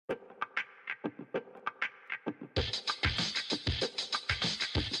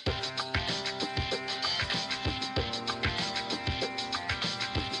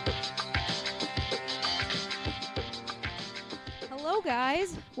Hello,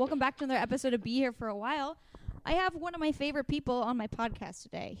 guys. Welcome back to another episode of Be Here for a While. I have one of my favorite people on my podcast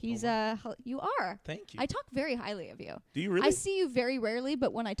today. He's you are. Thank you. I talk very highly of you. Do you really? I see you very rarely,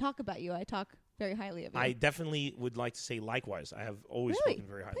 but when I talk about you, I talk very highly of you. I definitely would like to say likewise. I have always Really? spoken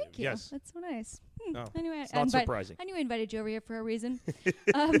very highly Thank of you. you. Yes. That's so nice. No, Anyway, it's not surprising. I knew I invited you over here for a reason.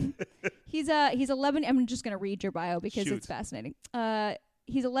 He's a Lebanese. I'm just going to read your bio because Shoot. it's fascinating.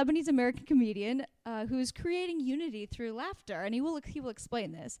 He's a Lebanese American comedian who's creating unity through laughter, and he will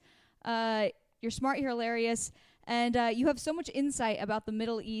explain this. You're smart, you're hilarious, and you have so much insight about the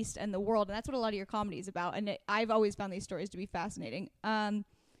Middle East and the world, and that's what a lot of your comedy is about. And I've always found these stories to be fascinating.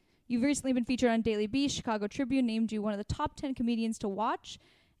 You've recently been featured on Daily Beast. Chicago Tribune named you one of the top 10 comedians to watch,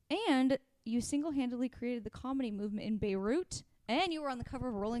 and you single-handedly created the comedy movement in Beirut, and you were on the cover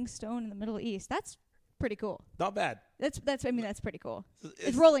of Rolling Stone in the Middle East. That's pretty cool. Not bad. That's pretty cool.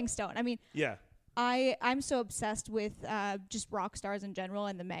 It's Rolling Stone. I mean, Yeah. I'm so obsessed with just rock stars in general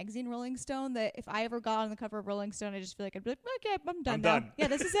and the magazine Rolling Stone that if I ever got on the cover of Rolling Stone, I just feel like I'd be like, okay, I'm done now. Yeah,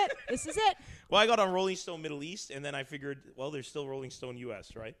 this is it. This is it. Well, I got on Rolling Stone Middle East, and then I figured, well, there's still Rolling Stone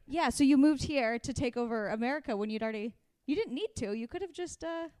US, right? Yeah, so you moved here to take over America when you didn't need to. You could have just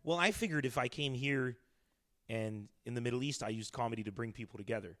Well, I figured if I came here and in the Middle East, I used comedy to bring people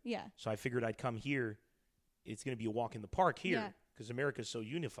together. yeah. So I figured I'd come here. It's going to be a walk in the park Yeah. here because America's so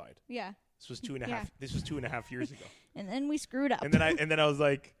unified. Yeah. This was two and a Yeah. half. This was 2.5 years ago. And then we screwed up. And then I was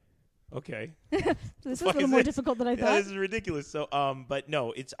like, okay. So this was a fuck little is more this? difficult than I Yeah, thought. this is ridiculous. So, but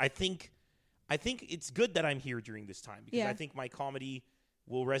no, I think it's good that I'm here during this time because Yeah. I think my comedy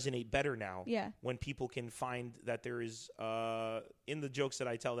will resonate better now. Yeah. When people can find that there is in the jokes that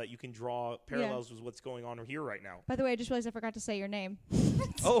I tell that you can draw parallels with what's going on here right now. By the way, I just realized I forgot to say your name.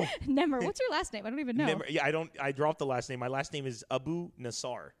 Oh, Nemr. What's your last name? I don't even know. Nemr, I dropped the last name. My last name is Abou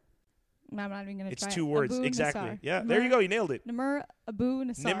Nassar. No, I'm not even going to It's try 2 it. words Abou exactly. Nassar. Yeah, there you go. You nailed it. Nemr Abou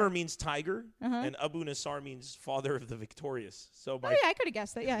Nassar. Nimr means tiger, Uh-huh. and Abou Nassar means father of the victorious. So Oh, yeah, I could have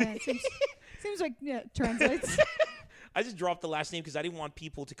guessed that. Yeah, it seems like, yeah, it translates. I just dropped the last name because I didn't want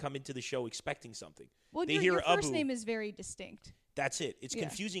people to come into the show expecting something. Well, They your hear first Abu. name is very distinct. That's it. It's Yeah.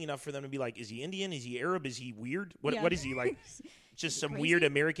 confusing enough for them to be like, is he Indian? Is he Arab? Is he weird? What Yeah. What is he like? Just some crazy? weird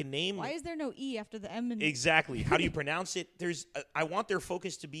American name? Why is there no E after the M? Exactly. How do you pronounce it? I want their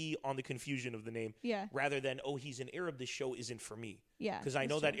focus to be on the confusion of the name Yeah, rather than, oh, he's an Arab. This show isn't for me. yeah. Because I that's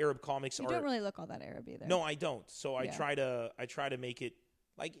know that true. Arab comics You are. don't really look all that Arab either. No, I don't. So I Yeah. try to make it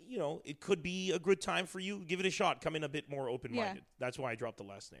like, it could be a good time for you. Give it a shot. Come in a bit more open-minded. Yeah. That's why I dropped the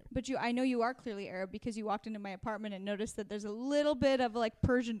last name. But I know you are clearly Arab because you walked into my apartment and noticed that there's a little bit of like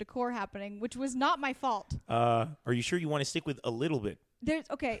Persian decor happening, which was not my fault. Are you sure you want to stick with a little bit?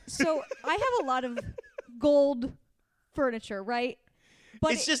 So I have a lot of gold furniture, right?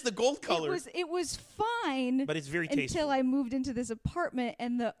 But It's just the gold color. It was fine. But it's very tasteful. Until I moved into this apartment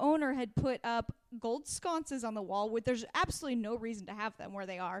and the owner had put up gold sconces on the wall there's absolutely no reason to have them where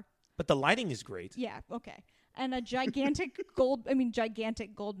they are. But the lighting is great. Yeah, okay. And a gigantic gold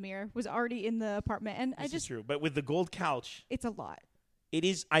mirror was already in the apartment. And This is true. But with the gold couch, it's a lot. it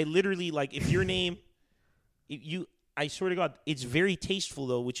is, I literally, like, if your name, I swear to God, it's very tasteful,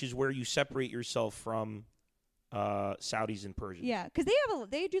 though, which is where you separate yourself from Saudis and Persians. Yeah, because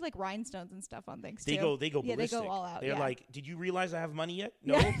they do like rhinestones and stuff on things They too. go Yeah, ballistic. they go all out. They're yeah. like, did you realize I have money yet?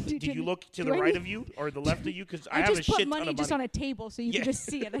 No. Yeah. Did you look to do the I right need- of you or the left of you? Because I I have a just shit put ton money of money. just on a table so you Yeah. can just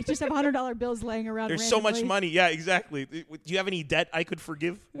see it. I just have $100 bills laying around. There's so much randomly. money. Yeah, exactly. Do you have any debt I could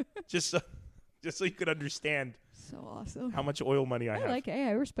forgive? just so you could understand So awesome. how much oil money I have. like it. Hey,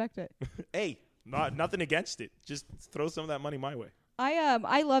 I respect it. Hey, nothing against it. Just throw some of that money my way.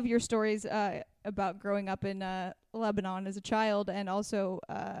 I love your stories about growing up in Lebanon as a child and also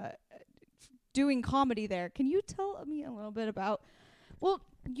doing comedy there. Can you tell me a little bit about? Well,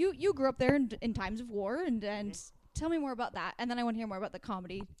 you grew up there in times of war and tell me more about that, and then I want to hear more about the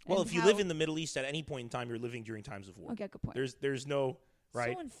comedy. Well, and if you how- live in the Middle East at any point in time, you're living during times of war. Okay, good point. There's no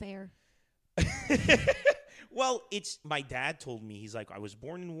right. So unfair. Well, my dad told me, he's like, I was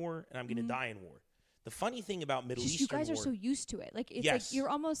born in war and I'm going to die in war. The funny thing about Middle Just Eastern you guys war, are so used to it. Like it's Yes. like you're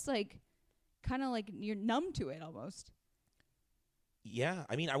almost like kind of like you're numb to it almost. yeah,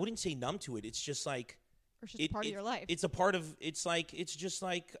 I mean, I wouldn't say numb to it. It's just like Or it's just part of your life. It's a part of. It's just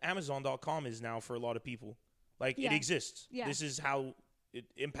like Amazon.com is now for a lot of people. Like Yeah. it exists. Yeah. This is how it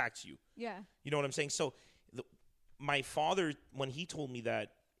impacts you. Yeah. You know what I'm saying? So, my father, when he told me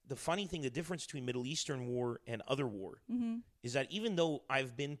that the funny thing, the difference between Middle Eastern war and other war is that even though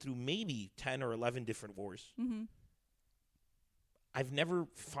I've been through maybe 10 or 11 different wars, I've never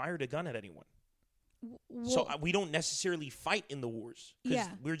fired a gun at anyone. So we don't necessarily fight in the wars because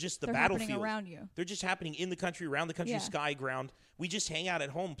we're just the battlefield. Happening around you. They're just happening in the country, around the country, sky, ground. We just hang out at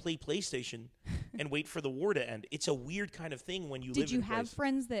home, play PlayStation, and wait for the war to end. It's a weird kind of thing when you live in a Did you have place.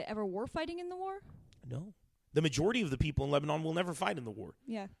 friends that ever were fighting in the war? No. The majority of the people in Lebanon will never fight in the war.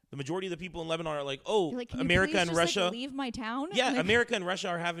 Yeah. The majority of the people in Lebanon are like, oh, like, America and Russia. Leave my town? Yeah, America and Russia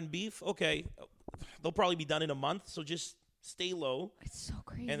are having beef. Okay. They'll probably be done in a month, so just stay low. It's so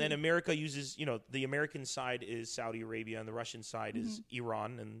crazy. And then America uses, the American side is Saudi Arabia and the Russian side is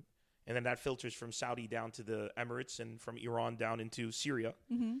Iran. And then that filters from Saudi down to the Emirates and from Iran down into Syria.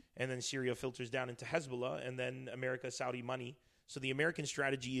 And then Syria filters down into Hezbollah and then America, Saudi money. So the American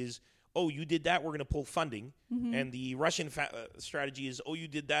strategy is, oh, you did that, we're going to pull funding. And the Russian strategy is, oh, you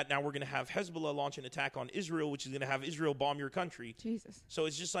did that, now we're going to have Hezbollah launch an attack on Israel, which is going to have Israel bomb your country. Jesus. So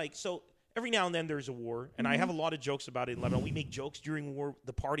it's just like, every now and then there's a war, and I have a lot of jokes about it in Lebanon. We make jokes during war.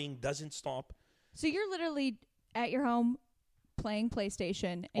 The partying doesn't stop. So you're literally at your home playing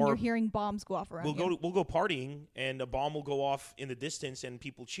PlayStation, and you're hearing bombs go off around you. We'll go partying, and a bomb will go off in the distance, and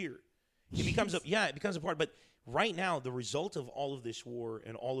people cheer. It becomes a part. But right now, the result of all of this war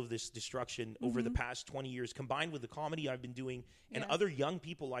and all of this destruction over the past 20 years, combined with the comedy I've been doing, and other young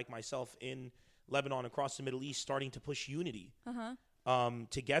people like myself in Lebanon, across the Middle East, starting to push unity.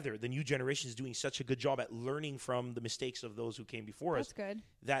 Together, the new generation is doing such a good job at learning from the mistakes of those who came before us. That's good.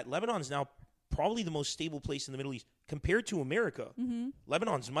 That Lebanon is now probably the most stable place in the Middle East compared to America.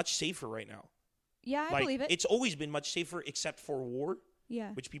 Lebanon's much safer right now. Yeah, I believe it. It's always been much safer except for war.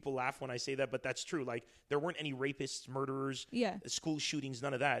 Yeah. Which people laugh when I say that, but that's true. Like, there weren't any rapists, murderers, school shootings,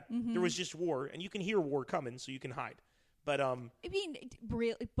 none of that. There was just war, and you can hear war coming, so you can hide. But I mean,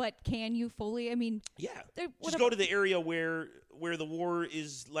 really, but can you fully? I mean, yeah. Just go to the area where the war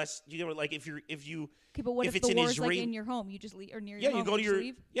is less. Like if you. Okay, but what if it's the an war is Israeli, like in your home? You just leave, or near your home.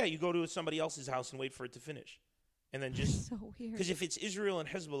 You go to somebody else's house and wait for it to finish, and then just so weird. Because if it's Israel and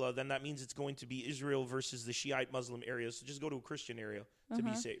Hezbollah, then that means it's going to be Israel versus the Shiite Muslim areas. So just go to a Christian area to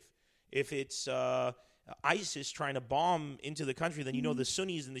be safe. If it's ISIS trying to bomb into the country, then the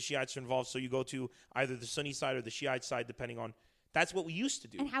Sunnis and the Shiites are involved. So you go to either the Sunni side or the Shiite side, depending on. That's what we used to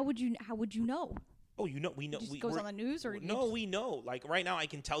do. And how would you know? Oh, we know. It just goes on the news, or we know. Like right now, I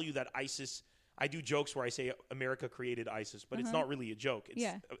can tell you that ISIS. I do jokes where I say America created ISIS, but it's not really a joke. It's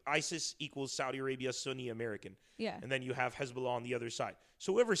ISIS equals Saudi Arabia, Sunni American. Yeah. And then you have Hezbollah on the other side.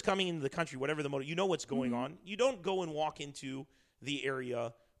 So whoever's coming into the country, whatever the motive, you know what's going on. You don't go and walk into the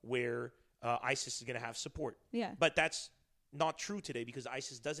area where ISIS is going to have support. Yeah. But that's not true today because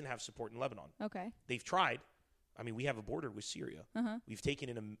ISIS doesn't have support in Lebanon. Okay. They've tried. I mean, we have a border with Syria. We've taken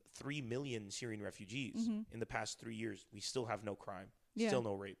in 3 million Syrian refugees in the past 3 years. We still have no crime, still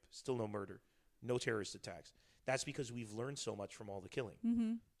no rape, still no murder, no terrorist attacks. That's because we've learned so much from all the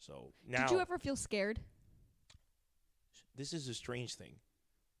killing. So now, did you ever feel scared? This is a strange thing.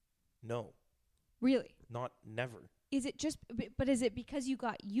 No. Really? Never. Is it just? But is it because you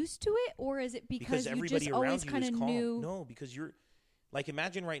got used to it, or is it because you everybody just around always you kind of knew? No, because you're like,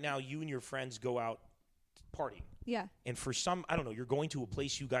 imagine right now you and your friends go out partying. Yeah. And for some, I don't know, you're going to a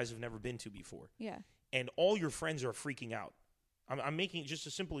place you guys have never been to before. Yeah. And all your friends are freaking out. I'm making just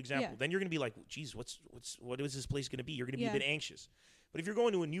a simple example. Yeah. Then you're going to be like, geez, what is this place going to be? You're going to be a bit anxious. But if you're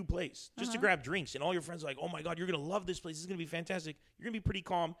going to a new place just to grab drinks and all your friends are like, oh my God, you're going to love this place. This is going to be fantastic. You're going to be pretty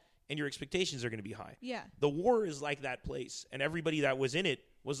calm and your expectations are going to be high. Yeah. The war is like that place. And everybody that was in it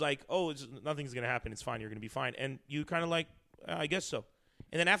was like, oh, nothing's going to happen. It's fine. You're going to be fine. And you kind of like, I guess so.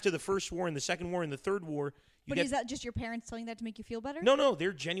 And then after the first war and the second war and the third war, is that just your parents telling that to make you feel better? No,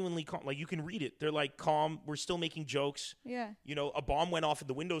 they're genuinely calm. Like, you can read it. They're like, calm. We're still making jokes. Yeah. A bomb went off and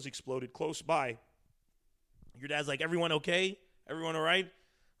the windows exploded close by. Your dad's like, everyone okay? Everyone all right?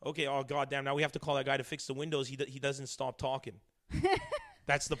 Okay, oh, goddamn. Now we have to call that guy to fix the windows. He doesn't stop talking.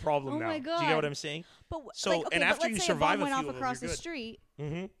 That's the problem now. Oh, my God. Do you get what I'm saying? But and after you survive a few of them, went off across the street,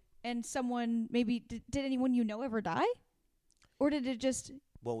 and someone did anyone ever die? Or did it just...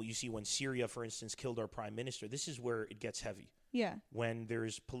 Well, you see, when Syria, for instance, killed our prime minister, this is where it gets heavy. Yeah. When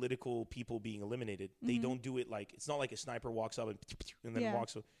there's political people being eliminated, they don't do it like, it's not like a sniper walks up and then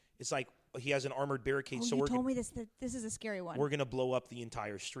walks up. It's like he has an armored barricade. Oh, so you told me this is a scary one. We're going to blow up the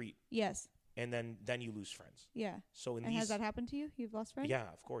entire street. Yes. And then you lose friends. Yeah. So has that happened to you? You've lost friends? Yeah,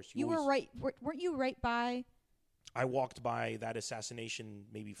 of course. You were right. Weren't you right by? I walked by that assassination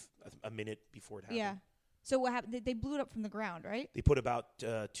maybe a minute before it happened. Yeah. So what happened? They blew it up from the ground, right? They put about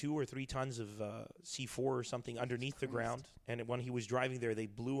 2 or 3 tons of C4 or something underneath the ground. And when he was driving there, they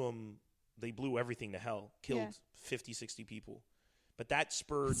blew everything to hell, killed 50, 60 people. But that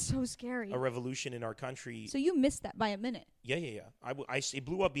spurred so scary. A revolution in our country. So you missed that by a minute. Yeah. It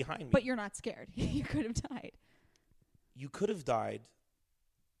blew up behind me. But you're not scared. You could have died. You could have died,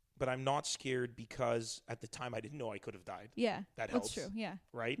 but I'm not scared because at the time I didn't know I could have died. Yeah, that helps. That's true. Yeah,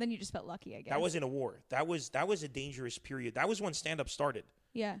 right. Then you just felt lucky, I guess. That wasn't a war. That was a dangerous period. That was when stand-up started.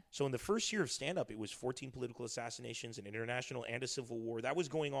 Yeah. So in the first year of stand-up, it was 14 political assassinations, an international and a civil war. That was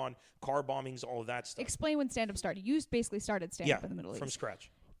going on, car bombings, all of that stuff. Explain when stand-up started. You basically started stand-up in the Middle East. From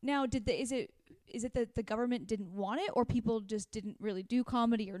scratch. Now, is it that the government didn't want it, or people just didn't really do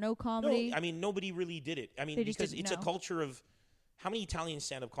comedy or no comedy? No, I mean, nobody really did it. I mean, because it's a culture of... How many Italian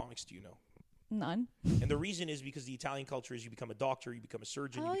stand-up comics do you know? None. And the reason is because the Italian culture is you become a doctor, you become a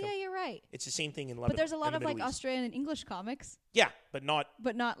surgeon. Oh, yeah, you're right. It's the same thing in Lebanon. But there's a lot of like Australian and English comics. Yeah, but not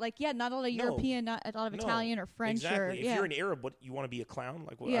like, not a lot of European, not a lot of Italian or French. Exactly. If you're an Arab, what you want to be a clown?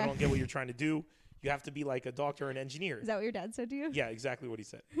 Like, I don't get what you're trying to do. You have to be like a doctor or an engineer. Is that what your dad said to you? Yeah, exactly what he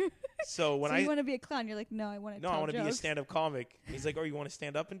said. So when you want to be a clown, you're like, no, I want to. No, I want to be a stand-up comic. He's like, oh, you want to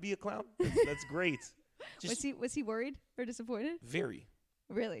stand up and be a clown? That's great. Was he worried or disappointed? Very.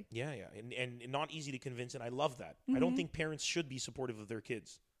 Really? Yeah. And not easy to convince, and I love that. I don't think parents should be supportive of their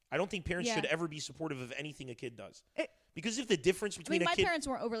kids. I don't think parents should ever be supportive of anything a kid does. Because if the difference between my parents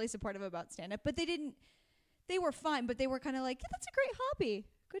weren't overly supportive about stand-up, but they were fine, but they were kind of like, that's a great hobby.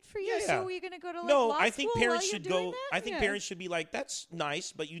 Good for you. Yeah. So are you going to go to law I think school parents should go. That? I think parents should be like, that's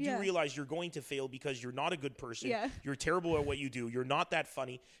nice, but you do realize you're going to fail because you're not a good person. Yeah. You're terrible at what you do. You're not that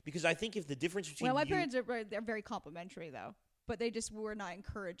funny. Because I think if the difference between my parents they're very complimentary though. But they just were not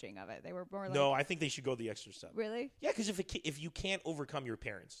encouraging of it. They were more like... No, I think they should go the extra step. Really? Yeah, because if you can't overcome your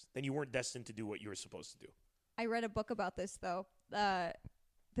parents, then you weren't destined to do what you were supposed to do. I read a book about this, though.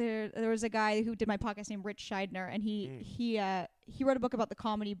 There was a guy who did my podcast named Rich Scheidner, and he wrote a book about the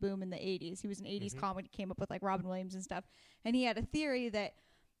comedy boom in the 80s. He was an 80s comic, came up with like Robin Williams and stuff. And he had a theory that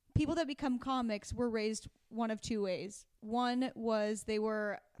people that become comics were raised one of two ways. One was they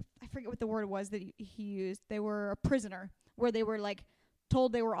were... I forget what the word was that he used. They were a prisoner, where they were like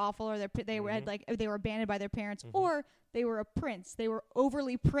told they were awful, or they were abandoned by their parents, or they were a prince. They were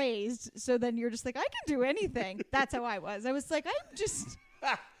overly praised. So then you're just like, I can do anything. That's how I was. I was like,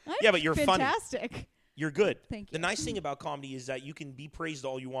 but you're fantastic. Funny. You're good. Thank you. The nice thing about comedy is that you can be praised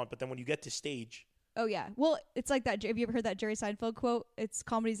all you want, but then when you get to stage. Oh yeah. Well, it's like that. Have you ever heard that Jerry Seinfeld quote? It's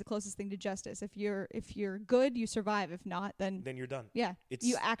comedy's the closest thing to justice. If you're good, you survive. If not, then you're done. Yeah. It's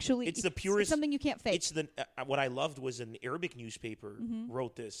the purest. It's something you can't fake. It's what I loved was an Arabic newspaper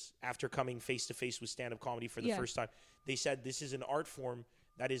wrote this after coming face to face with stand-up comedy for the first time. They said this is an art form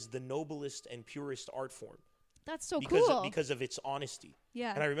that is the noblest and purest art form. That's so cool. Because of its honesty.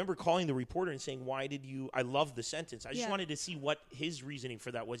 Yeah. And I remember calling the reporter and saying, why did you... I love the sentence. I just wanted to see what his reasoning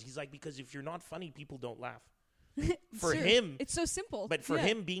for that was. He's like, because if you're not funny, people don't laugh. For him... It's so simple. But for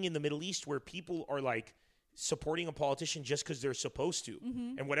him being in the Middle East where people are like supporting a politician just because they're supposed to.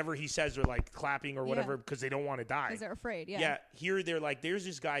 And whatever he says, they're like clapping or whatever because they don't want to die. Because they're afraid, Yeah, here they're like, there's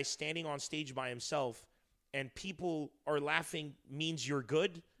this guy standing on stage by himself and people are laughing means you're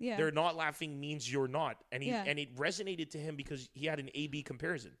good. Yeah. They're not laughing means you're not. And and it resonated to him because he had an A/B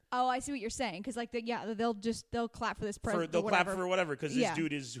comparison. Oh, I see what you're saying. Because they'll clap for this president. They'll clap for whatever because this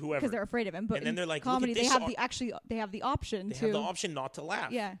dude is whoever. Because they're afraid of him. But and then they're like, comedy, they have the option. They have the option not to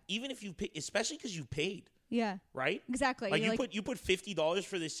laugh. Yeah. Even if you pay, especially because you paid. Yeah. Right? Exactly. Like you put $50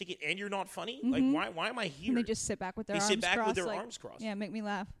 for this ticket and you're not funny? Like why am I here? And they just sit back with their arms crossed. Yeah, make me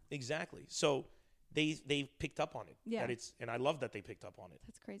laugh. Exactly. So they picked up on it. Yeah. And I love that they picked up on it.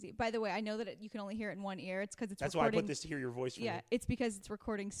 That's crazy. By the way, I know that you can only hear it in one ear. It's because it's That's why I put this to hear your voice. Yeah, it's because it's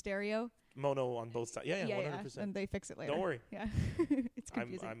recording stereo. Mono on both sides. Yeah, 100%. And they fix it later. Don't worry. Yeah. It's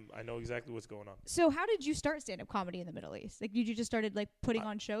confusing. I know exactly what's going on. So how did you start stand-up comedy in the Middle East? Like, did you just started like putting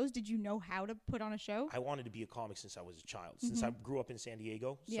on shows? Did you know how to put on a show? I wanted to be a comic since I was a child. Since I grew up in San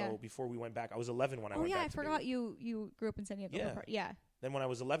Diego. So before we went back, I was 11 when I went back. Oh yeah, I forgot you grew up in San Diego. Yeah. Then when I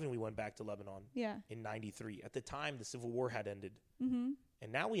was 11, we went back to Lebanon. Yeah. In '93. At the time, the Civil War had ended.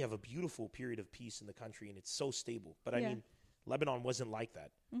 And now we have a beautiful period of peace in the country, and it's so stable. But I mean, Lebanon wasn't like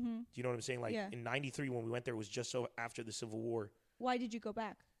that. Do you know what I'm saying? Like in '93 when we went there, it was just so after the Civil War. Why did you go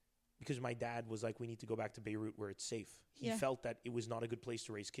back? Because my dad was like, we need to go back to Beirut where it's safe. He felt that it was not a good place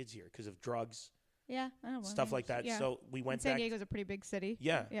to raise kids here because of drugs. Yeah, I don't know. Stuff like that. Yeah. So we went back. San Diego's a pretty big city.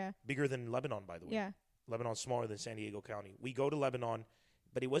 Yeah. Bigger than Lebanon, by the way. Yeah. Lebanon's smaller than San Diego County. We go to Lebanon.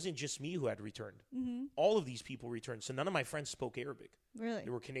 But it wasn't just me who had returned. Mm-hmm. All of these people returned. So none of my friends spoke Arabic. Really? They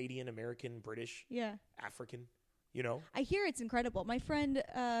were Canadian, American, British, African, you know? I hear it's incredible. My friend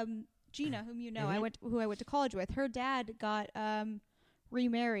Gina, whom you know, Mm-hmm. who I went to college with, her dad got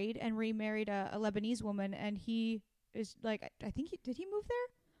remarried a Lebanese woman, and he is like, I think did he move there?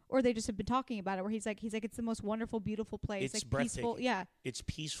 Or they just have been talking about it, where he's like it's the most wonderful, beautiful place. It's like breathtaking. Peaceful. Yeah. It's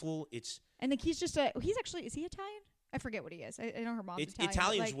peaceful. And like he's actually, is he Italian? I forget what he is. I know her mom's Italian.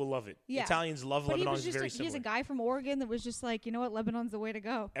 Italians will love it. Yeah. Italians love Lebanon. It's very similar. He's a guy from Oregon that was just like, you know what, Lebanon's the way to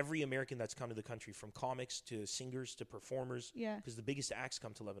go. Every American that's come to the country, from comics to singers to performers, because the biggest acts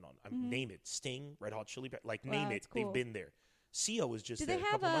come to Lebanon. Name it. Sting, Red Hot Chili Peppers, name it. Cool. They've been there. Sia was just there a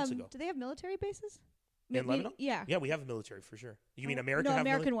couple months ago. Do they have military bases? In Lebanon? Yeah. Yeah, we have a military for sure. You mean American? No,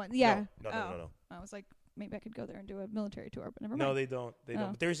 American ones. Yeah. No. I was like, maybe I could go there and do a military tour, but never mind. No, they don't. They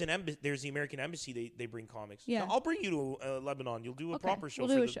don't. But there's the American embassy. They bring comics. Yeah. I'll bring you to Lebanon. You'll do a proper show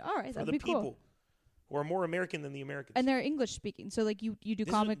for All right, for the people who are more American than the Americans. And they're English speaking, so like you do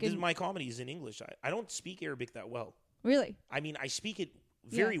comic. This is my comedy is in English. I don't speak Arabic that well. Really? I mean, I speak it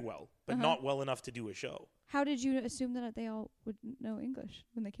very well, but not well enough to do a show. How did you assume that they all would know English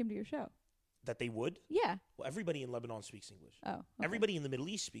when they came to your show? That they would? Yeah. Well, everybody in Lebanon speaks English. Oh. Okay. Everybody in the Middle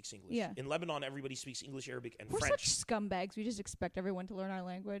East speaks English. Yeah. In Lebanon, everybody speaks English, Arabic, and We're French. Such scumbags. We just expect everyone to learn our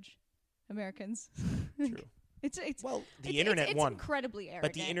language. Americans. True. It's the internet won. It's incredibly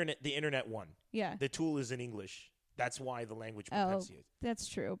arrogant. But the internet won. Yeah. The tool is in English. That's why the language propensity is. That's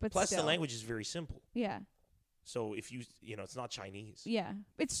true. But plus, still. the language is very simple. Yeah. So if it's not Chinese. Yeah,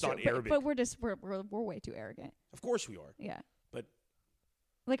 it's not true, Arabic. But we're way too arrogant. Of course we are. Yeah. But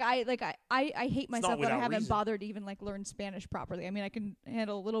I hate myself that I haven't bothered to even learn Spanish properly. I mean, I can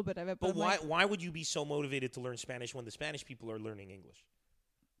handle a little bit of it. But why would you be so motivated to learn Spanish when the Spanish people are learning English?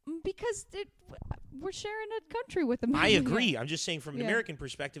 Because we're sharing a country with them. I agree. I'm just saying from an American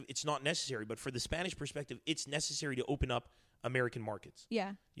perspective, it's not necessary. But for the Spanish perspective, it's necessary to open up American markets.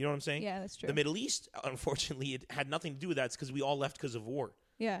 Yeah. You know what I'm saying? Yeah, that's true. The Middle East, unfortunately, it had nothing to do with that. It's because we all left because of war.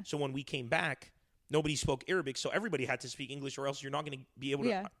 Yeah. So when we came back, nobody spoke Arabic, so everybody had to speak English, or else you're not going to be able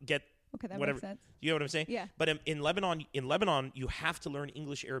to get that whatever. Makes sense. You know what I'm saying? Yeah. But in Lebanon, you have to learn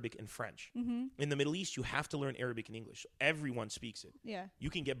English, Arabic, and French. Mm-hmm. In the Middle East, you have to learn Arabic and English. Everyone speaks it. Yeah.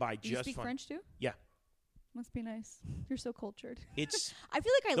 You can get by just fine. You speak French too? Yeah. Must be nice. You're so cultured. It's I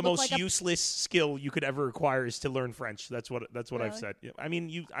feel like the most useless skill you could ever acquire is to learn French. That's what really? I've said. Yeah. I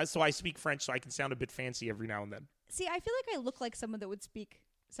mean, so I speak French, so I can sound a bit fancy every now and then. See, I feel like I look like someone that would speak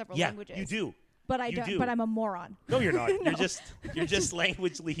several languages. You do. But I don't. But I'm a moron. No, you're not. No. You're just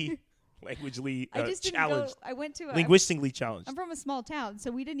languagely challenged. I went to linguistically challenged. I'm from a small town, so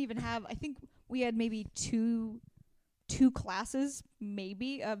we didn't even have. I think we had maybe two classes,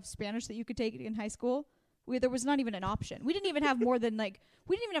 maybe, of Spanish that you could take in high school. There was not even an option. We didn't even have more than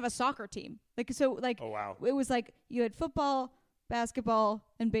we didn't even have a soccer team. Oh wow. It was you had football, basketball,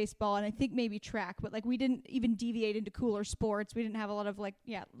 and baseball, and I think maybe track. But we didn't even deviate into cooler sports. We didn't have a lot of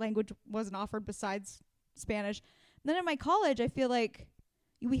language wasn't offered besides Spanish. And then in my college, I feel like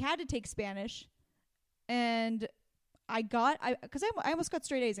we had to take Spanish, and I almost got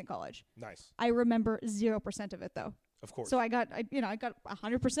straight A's in college. Nice. I remember 0% of it though. Of course. So I got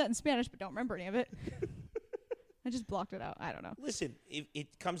 100% in Spanish, but don't remember any of it. I just blocked it out. I don't know. Listen,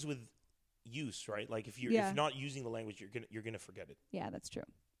 it comes with use, right? If you're not using the language, you're gonna forget it. Yeah, that's true.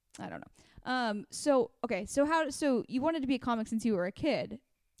 I don't know. So you wanted to be a comic since you were a kid,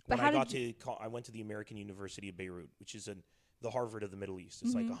 but I went to the American University of Beirut, which is the Harvard of the Middle East.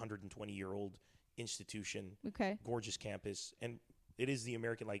 It's 120-year-old institution. Okay. Gorgeous campus, and it is the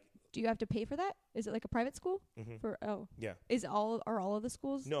American Do you have to pay for that? Is it like a private school? Mm-hmm. Yeah. Are all of the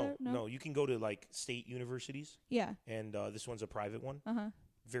schools there? No. You can go to state universities. Yeah. And this one's a private one. Uh-huh.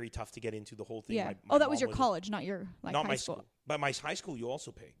 Very tough to get into the whole thing. Yeah. That was your college, not your not high my school. But my high school, you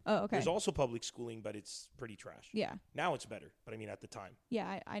also pay. Oh, okay. There's also public schooling, but it's pretty trash. Yeah. Now it's better, but I mean at the time.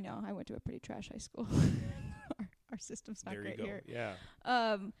 Yeah, I know. I went to a pretty trash high school. Our system's not great here.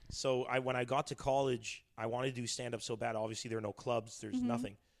 Yeah. So when I got to college, I wanted to do stand-up so bad. Obviously, there are no clubs. There's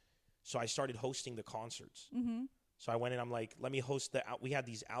nothing. So I started hosting the concerts. Mm-hmm. So I went in. I'm like, let me host we had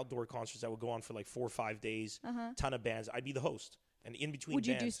these outdoor concerts that would go on for 4 or 5 days. Ton of bands. I'd be the host, and in between would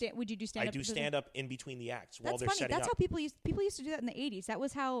you bands, do stand up? I do stand up in between the acts while they're funny. setting That's up. How people used to do that in the 80s. That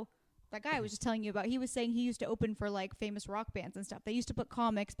was how that guy I was just telling you about. He was saying he used to open for famous rock bands and stuff. They used to put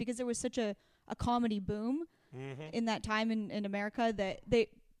comics because there was such a comedy boom in that time in America that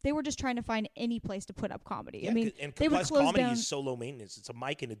they were just trying to find any place to put up comedy. Yeah, I mean, and they would plus close comedy down. is so low maintenance. It's a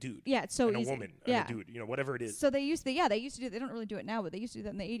mic and a dude. Yeah, it's so and easy. a woman yeah. and a dude. You know, whatever it is. So they used to do that. They don't really do it now, but they used to do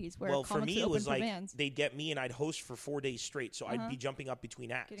that in the 80s where well, for comics me, would it open was for like bands. they'd get me and I'd host for 4 days straight. So I'd be jumping up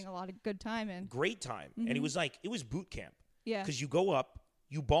between acts. Getting a lot of good time in. Great time. And it was boot camp. Yeah. Because you go up,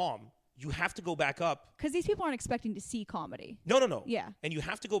 you bomb, you have to go back up. Because these people aren't expecting to see comedy. No. Yeah. And you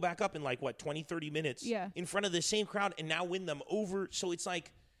have to go back up in 20, 30 minutes in front of the same crowd and now win them over. So it's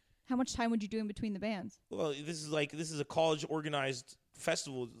like. How much time would you do in between the bands? Well, this is a college organized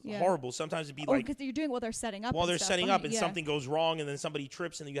festival. Horrible. Sometimes it'd be because you're doing while they're setting up. While they're setting up and something goes wrong and then somebody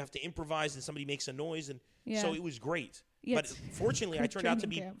trips and then you have to improvise and somebody makes a noise. And so it was great. Yeah, but fortunately, I turned out to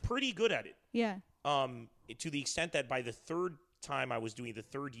be pretty good at it. Yeah. To the extent that by the third time I was doing the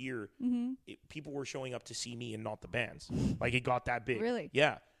third year, people were showing up to see me and not the bands. Like it got that big. Really?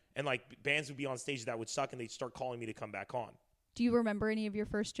 Yeah. And like bands would be on stage that would suck and they'd start calling me to come back on. Do you remember any of your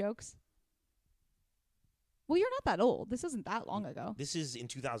first jokes? Well, you're not that old. This isn't that long ago. This is in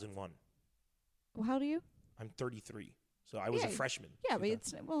 2001. Well, how old are you? I'm 33. So I was a freshman. Yeah, but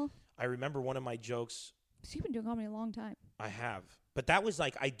it's, I remember one of my jokes. So you've been doing comedy a long time. I have. But that was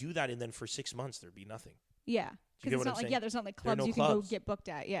like, I do that and then for 6 months there'd be nothing. Yeah. Because it's not like, there's not like clubs you can go get booked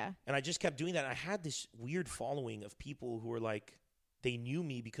at. Yeah. And I just kept doing that. I had this weird following of people who were like, they knew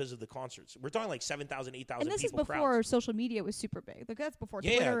me because of the concerts. We're talking like 7,000, 8,000 people. And this is before crowds. social media was super big. Like that's before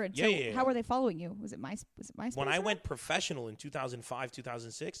Twitter. And how were they following you? Was it MySpace? When I went professional in 2005,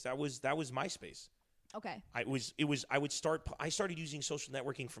 2006, that was MySpace. Okay. I started using social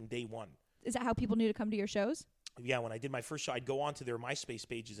networking from day one. Is that how people knew to come to your shows? Yeah, when I did my first show, I'd go onto their MySpace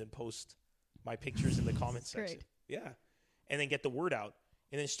pages and post my pictures in the comments section. Great. Yeah. And then get the word out.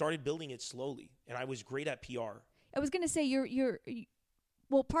 And then started building it slowly. And I was great at PR. I was going to say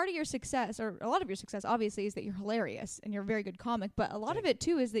well, part of your success, or a lot of your success, obviously, is that you're hilarious and you're a very good comic. But a lot of it,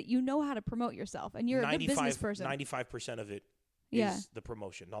 too, is that you know how to promote yourself. And you're a good business person. 95% of it is the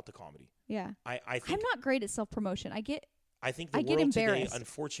promotion, not the comedy. Yeah. I think I'm not great at self-promotion. I think the world today,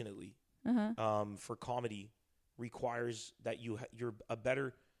 unfortunately, for comedy requires that you're a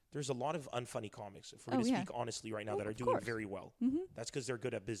better... There's a lot of unfunny comics, if we're going to speak honestly right now, that are doing very well. That's because they're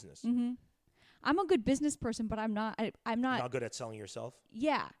good at business. I'm a good business person, but I'm not. I'm not good at selling yourself.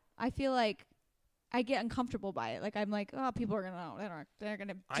 Yeah, I feel like I get uncomfortable by it. Like I'm like, oh, people are they're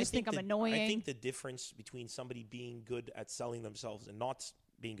gonna just think I'm annoying. I think the difference between somebody being good at selling themselves and not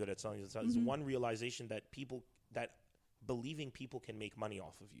being good at selling themselves is one realization that believing people can make money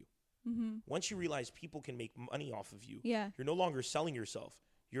off of you. Once you realize people can make money off of you, you're no longer selling yourself.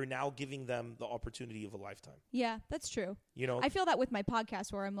 You're now giving them the opportunity of a lifetime. Yeah, that's true. You know, I feel that with my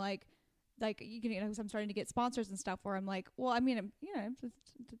podcast where I'm like you can, I'm starting to get sponsors and stuff where I'm like, well, I mean,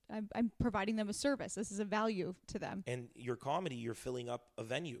 I'm providing them a service. This is a value to them. And your comedy, you're filling up a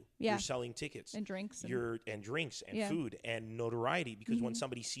venue. Yeah. You're selling tickets and drinks. And drinks and food and notoriety. Because when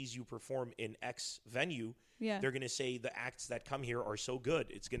somebody sees you perform in X venue, they're going to say the acts that come here are so good.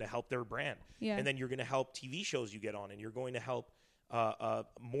 It's going to help their brand. Yeah. And then you're going to help TV shows you get on, and you're going to help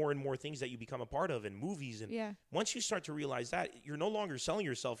more and more things that you become a part of, and movies. And once you start to realize that, you're no longer selling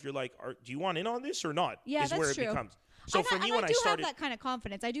yourself. You're like, do you want in on this or not? Yeah, that's where true. It becomes. So for me, when I started, have that kind of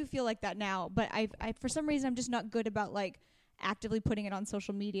confidence. I do feel like that now, but I for some reason I'm just not good about like actively putting it on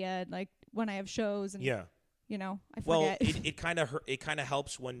social media, and like when I have shows and you know, I forget. Well, it kind of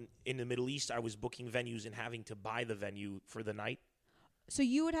helps when in the Middle East I was booking venues and having to buy the venue for the night. So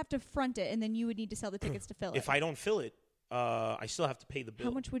you would have to front it, and then you would need to sell the tickets to fill it. If I don't fill it, I still have to pay the bill.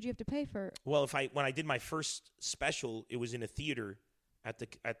 How much would you have to pay for? Well, when I did my first special, it was in a theater at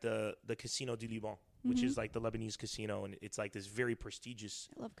the Casino du Liban, which is like the Lebanese casino, and it's like this very prestigious.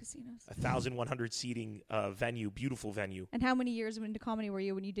 I love casinos. 1,100 seating venue, beautiful venue. And how many years into comedy were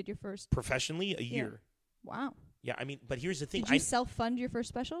you when you did your first? Professionally, a year. Wow. Yeah, I mean, but here's the thing. Did you self-fund your first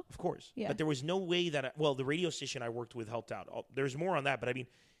special? Of course. Yeah. But there was no way that the radio station I worked with helped out. There's more on that, but I mean,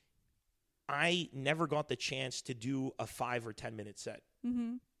 I never got the chance to do a 5 or 10 minute set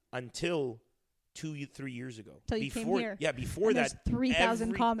until 2-3 years ago. Until you came here. Yeah, before that,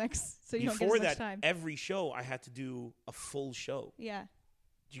 3,000 comics, so you don't get as much time. Every show I had to do a full show. Yeah.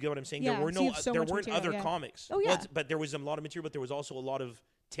 Do you get what I'm saying? Yeah, There weren't other comics. Oh yeah. But there was a lot of material, but there was also a lot of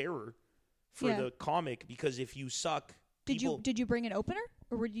terror for the comic, because if you suck, did you bring an opener,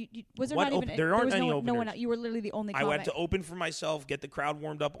 or was there not even? There aren't any openers. No one else. You were literally the only comic. I had to open for myself, get the crowd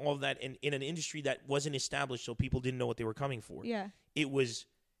warmed up, all of that, and in an industry that wasn't established, so people didn't know what they were coming for. Yeah. It was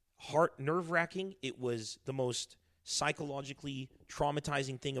nerve-wracking. It was the most psychologically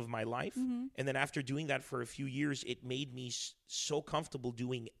traumatizing thing of my life. And then after doing that for a few years, it made me so comfortable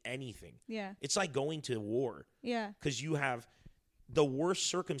doing anything. Yeah. It's like going to war. Yeah. Because you have the worst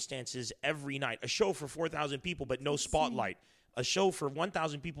circumstances every night. A show for 4,000 people, but no spotlight. A show for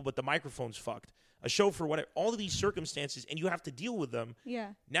 1,000 people, but the microphone's fucked. A show for whatever. All of these circumstances, and you have to deal with them.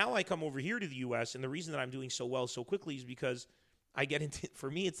 Yeah. Now I come over here to the U.S., and the reason that I'm doing so well so quickly is because I get into,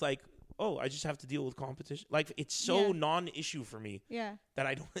 for me, it's like, oh, I just have to deal with competition. Like, it's so non-issue for me that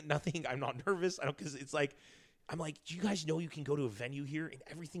I don't, nothing, I'm not nervous. Because it's like, I'm like, do you guys know you can go to a venue here and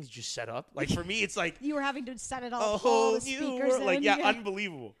everything's just set up? Like, for me, it's like. You were having to set it all the speakers in. Like,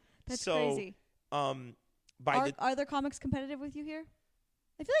 unbelievable. That's crazy. Are there comics competitive with you here?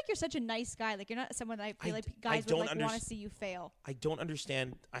 I feel like you're such a nice guy. Like, you're not someone that I feel like guys would like want to see you fail. I don't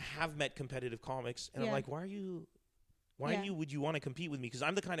understand. I have met competitive comics, and I'm like, would you want to compete with me? Because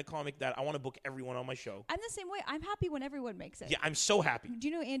I'm the kind of comic that I want to book everyone on my show. I'm the same way. I'm happy when everyone makes it. Yeah, I'm so happy. Do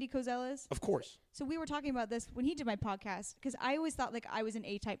you know who Andy Kozel is? Of course. So we were talking about this when he did my podcast, because I always thought like I was an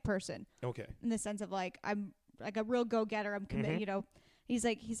A-type person. Okay. In the sense of like I'm like a real go-getter. I'm committed. You know, he's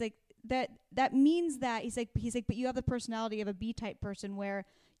like that means that he's like but you have the personality of a B-type person where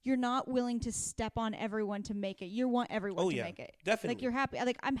you're not willing to step on everyone to make it. You want everyone to make it. Definitely. Like, you're happy.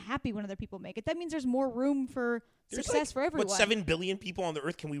 Like, I'm happy when other people make it. That means there's more room for success for everyone. What, 7 billion people on the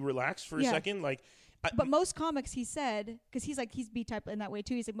earth? Can we relax for a second? Like, but most comics, he said, because he's B-type in that way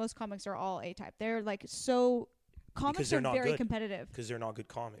too. He's like, most comics are all A-type. They're like comics are very competitive. Because they're not good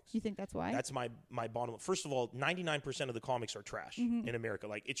comics. You think that's why? That's my bottom. First of all, 99% of the comics are trash in America.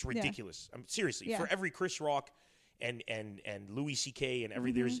 Like, it's ridiculous. Seriously, for every Chris Rock and Louis C.K. and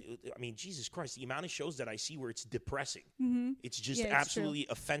every there's, I mean, Jesus Christ, the amount of shows that I see where it's depressing. It's just absolutely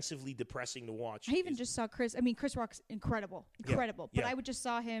offensively depressing to watch. I even just saw Chris Rock's incredible. But I would just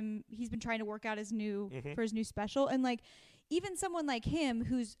saw him. He's been trying to work out his new for his new special, and like even someone like him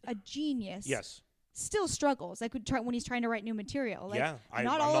who's a genius. Yes. Still struggles like when he's trying to write new material. Like, I'm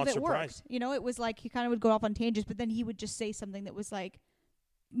not all not of it surprised. worked. You know, it was like he kind of would go off on tangents, but then he would just say something that was like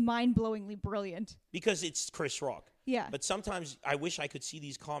mind-blowingly brilliant. Because it's Chris Rock. Yeah. But sometimes I wish I could see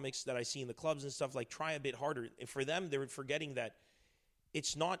these comics that I see in the clubs and stuff, like, try a bit harder. And for them, they're forgetting that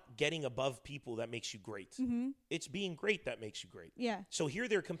it's not getting above people that makes you great. It's being great that makes you great. Yeah. So here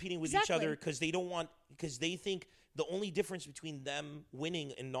they're competing with each other because they think the only difference between them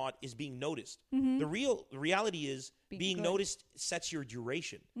winning and not is being noticed. The reality is being noticed sets your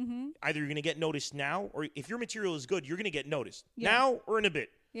duration. Either you're going to get noticed now, or if your material is good, you're going to get noticed now or in a bit.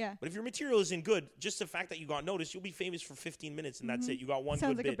 Yeah. But if your material isn't good, just the fact that you got noticed, you'll be famous for 15 minutes and that's it. You got one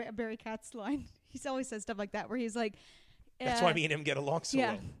Sounds good like bit. a Barry Katz line. He always says stuff like that where he's like, that's why me and him get along so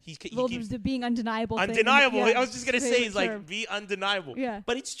well. He keeps the being undeniable. Undeniable. Thing. I was just going to say, he's like, be undeniable. Yeah.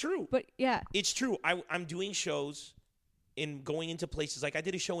 But it's true. But yeah. It's true. I'm doing shows in going into places. Like, I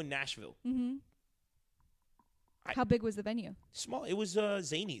did a show in Nashville. How big was the venue? Small. It was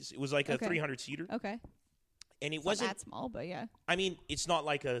Zanies. It was like a 300-seater. Okay. And it wasn't that small, but yeah. I mean, it's not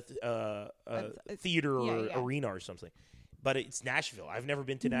like a theater or arena or something. But it's Nashville. I've never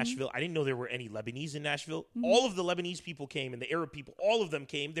been to Nashville. I didn't know there were any Lebanese in Nashville. All of the Lebanese people came, and the Arab people, all of them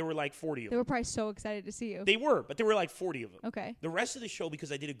came. There were like 40 of them. They were probably so excited to see you. They were, but there were like 40 of them. Okay. The rest of the show,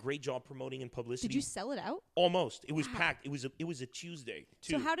 because I did a great job promoting and publicity. Did you sell it out? Almost. It was packed. It was a Tuesday,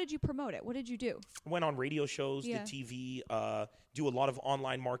 too. So how did you promote it? What did you do? I went on radio shows, did TV, do a lot of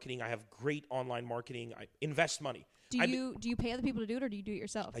online marketing. I have great online marketing. I invest money. Do you pay other people to do it, or do you do it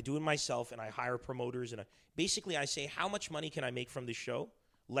yourself? I do it myself, and I hire promoters, and basically I say, how much money can I make from this show?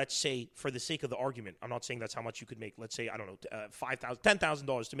 Let's say, for the sake of the argument, I'm not saying that's how much you could make. Let's say, I don't know, $5,000,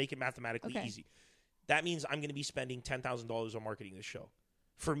 $10,000 to make it mathematically easy. That means I'm going to be spending $10,000 on marketing this show.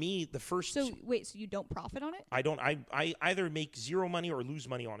 For me, the first. So wait, so you don't profit on it? I don't. I either make zero money or lose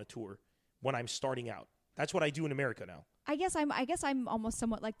money on a tour when I'm starting out. That's what I do in America now. I guess I'm almost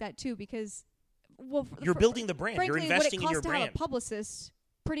somewhat like that too, because. Well, you're building the brand. Frankly, you're investing in your what it costs brand. to have a publicist,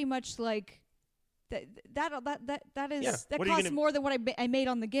 pretty much like that costs more than what I made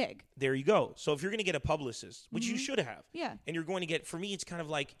on the gig. There you go. So if you're going to get a publicist, which you should have, and you're going to get. For me, it's kind of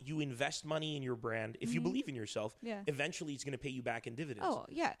like you invest money in your brand. If you believe in yourself, eventually it's going to pay you back in dividends. Oh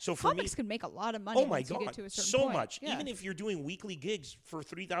yeah. So for comics can make a lot of money. Oh my God, you get to a certain so point. much. Yeah. Even if you're doing weekly gigs for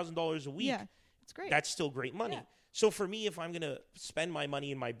 $3,000 a week, it's great. That's still great money. Yeah. So for me, if I'm going to spend my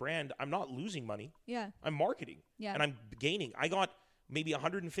money in my brand, I'm not losing money. Yeah. I'm marketing. Yeah. And I'm gaining. I got maybe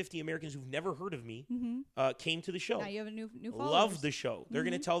 150 Americans who've never heard of me came to the show. Now you have a new followers. Love the show. They're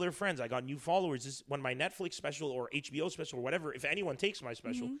going to tell their friends. I got new followers. When my Netflix special or HBO special or whatever, if anyone takes my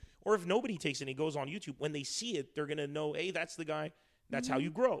special, or if nobody takes it and it goes on YouTube, when they see it, they're going to know, hey, that's the guy. That's how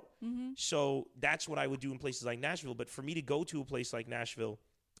you grow. So that's what I would do in places like Nashville. But for me to go to a place like Nashville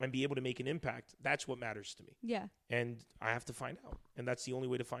and be able to make an impact, that's what matters to me. Yeah. And I have to find out. And that's the only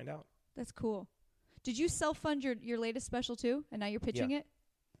way to find out. That's cool. Did you self-fund your latest special too, and now you're pitching it?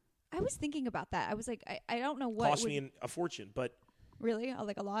 I was thinking about that. I was like, I don't know what cost me a fortune, but really,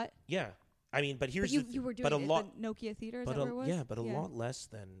 like a lot. Yeah, I mean, but here's you were doing it at the Nokia Theater. Is that where it was? Yeah, but a lot less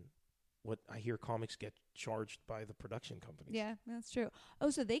than what I hear comics get charged by the production companies. Yeah, that's true. Oh,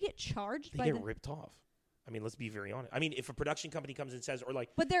 so they get charged? They get ripped off. I mean, let's be very honest. I mean, if a production company comes and says, or like,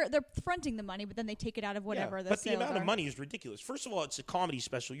 but they're fronting the money, but then they take it out of whatever. But the amount of money is ridiculous. First of all, it's a comedy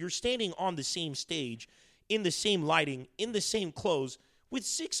special. You're standing on the same stage, in the same lighting, in the same clothes, with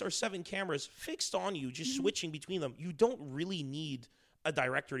 6 or 7 cameras fixed on you, just switching between them. You don't really need a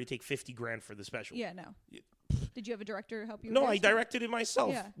director to take $50,000 for the special. Yeah, no. Did you have a director help you? No, I directed it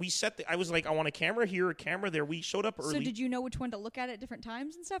myself. Yeah. We I was like, I want a camera here, a camera there. We showed up early. So did you know which one to look at different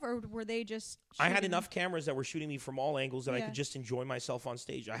times and stuff, or were they just? I had enough cameras that were shooting me from all angles that I could just enjoy myself on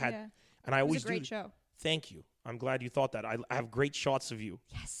stage. I had, and I always do. It was a great show. Thank you. I'm glad you thought that. I have great shots of you.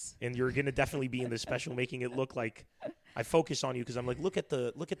 Yes. And you're gonna definitely be in this special, making it look like I focus on you because I'm like, look at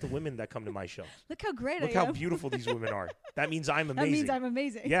the women that come to my show. Look how great Look how beautiful these women are. That means I'm amazing. That means I'm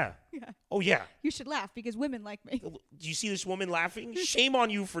amazing. Yeah. Oh yeah. You should laugh because women like me. Do you see this woman laughing? Shame on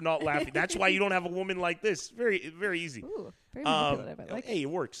you for not laughing. That's why you don't have a woman like this. Very, very easy. Ooh, very manipulative. I like hey, it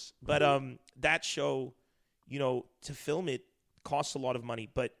works. But that show, to film it costs a lot of money,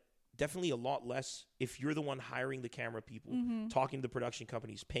 but definitely a lot less if you're the one hiring the camera people, talking to the production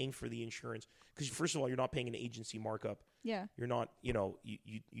companies, paying for the insurance. Because first of all, you're not paying an agency markup. Yeah. You're not,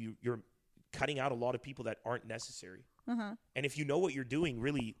 you're cutting out a lot of people that aren't necessary. And if you know what you're doing,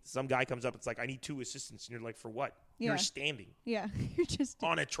 really, some guy comes up, it's like, I need 2 assistants. And you're like, for what? Yeah. You're standing. Yeah. You're just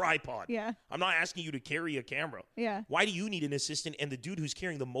on a tripod. Yeah. I'm not asking you to carry a camera. Yeah. Why do you need an assistant? And the dude who's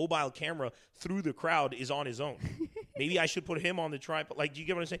carrying the mobile camera through the crowd is on his own. Maybe I should put him on the tripod. Like, do you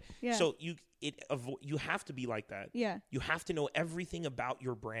get what I'm saying? Yeah. So you have to be like that. Yeah. You have to know everything about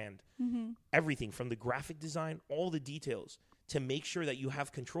your brand. Everything from the graphic design, all the details, to make sure that you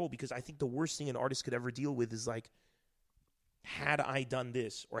have control. Because I think the worst thing an artist could ever deal with is like, had I done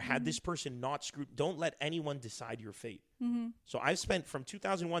this or had this person not screwed, don't let anyone decide your fate. So I've spent from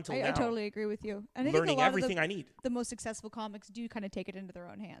 2001 till now. I totally agree with you. And I learning think a lot everything of I need. The most successful comics do kind of take it into their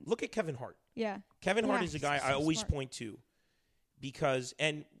own hands. Look at Kevin Hart. Yeah. Kevin Hart is a guy I always point to because,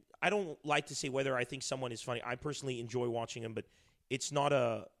 and I don't like to say whether I think someone is funny. I personally enjoy watching him, but it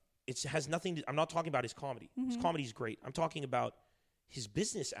has nothing to, I'm not talking about his comedy. His comedy is great. I'm talking about his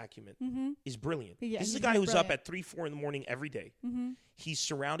business acumen is brilliant. Yeah, this is a guy who's up at 3, 4 in the morning every day. He's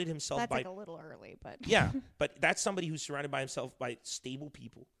surrounded himself that's by... That's like a little early, but... Yeah, but that's somebody who's surrounded by himself by stable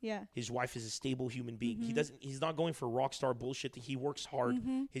people. Yeah. His wife is a stable human being. He's not going for rock star bullshit. He works hard.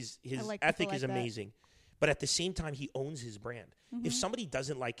 His ethic is amazing. But at the same time, he owns his brand. If somebody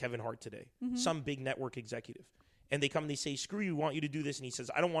doesn't like Kevin Hart today, some big network executive, and they come and they say, screw you, want you to do this. And he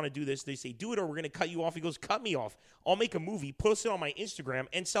says, I don't want to do this. They say, do it or we're going to cut you off. He goes, cut me off. I'll make a movie, post it on my Instagram,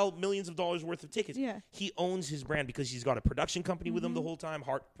 and sell millions of dollars worth of tickets. Yeah. He owns his brand because he's got a production company with him the whole time,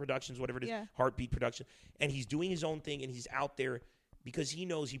 Heart Productions, whatever it is, Heartbeat Production. And he's doing his own thing, and he's out there because he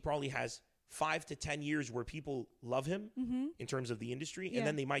knows he probably has 5 to 10 years where people love him in terms of the industry, and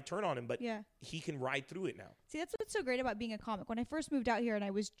then they might turn on him, but he can ride through it now. See, that's what's so great about being a comic. When I first moved out here and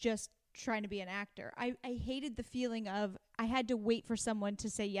I was just trying to be an actor, I hated the feeling of I had to wait for someone to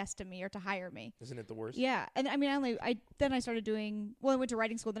say yes to me or to hire me. Isn't it the worst? Yeah. And I mean, then I started doing, I went to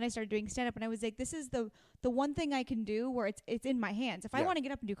writing school, then I started doing stand-up, and I was like, this is the one thing I can do where it's in my hands. If I want to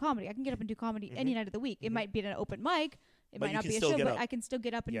get up and do comedy, I can get up and do comedy any night of the week. It might be at an open mic. It might not be a show, but I can still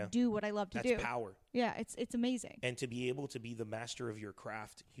get up and do what I love to do. That's power. Yeah, it's amazing. And to be able to be the master of your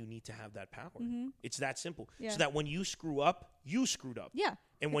craft, you need to have that power. It's that simple. Yeah. So that when you screw up, you screwed up. Yeah.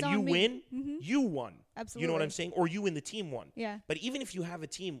 And when you win, you won. Absolutely. You know what I'm saying? Or you and the team won. Yeah. But even if you have a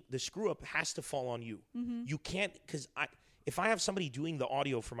team, the screw up has to fall on you. You can't, because if I have somebody doing the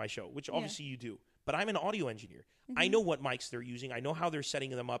audio for my show, which obviously you do, but I'm an audio engineer. I know what mics they're using. I know how they're setting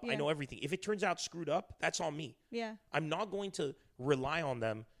them up. I know everything. If it turns out screwed up, that's on me. Yeah. I'm not going to rely on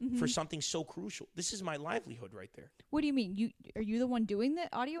them for something so crucial. This is my livelihood right there. What do you mean? Are you the one doing the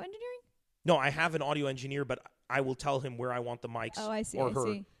audio engineering? No, I have an audio engineer, but I will tell him where I want the mics or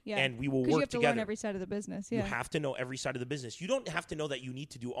her, Yeah. and we will work together. Because you have to learn every side of the business. Yeah. You have to know every side of the business. You don't have to know that you need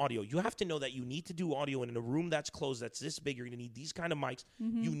to do audio. You have to know that you need to do audio, and in a room that's closed, that's this big, you're going to need these kind of mics.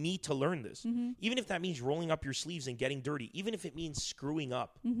 You need to learn this. Even if that means rolling up your sleeves and getting dirty, even if it means screwing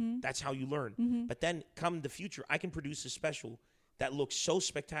up, that's how you learn. But then come the future, I can produce a special that looks so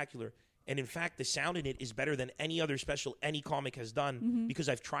spectacular. And in fact, the sound in it is better than any other special any comic has done because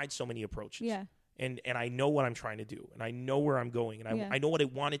I've tried so many approaches. Yeah. And I know what I'm trying to do, and I know where I'm going, and I know what I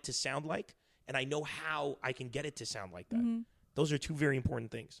want it to sound like, and I know how I can get it to sound like that. Those are two very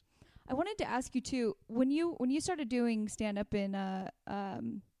important things. I wanted to ask you too, when you started doing stand up in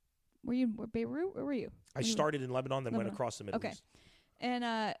were you in Beirut? Where were you? I started in Lebanon, then went across the Middle East.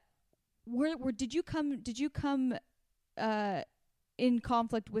 And where did you come in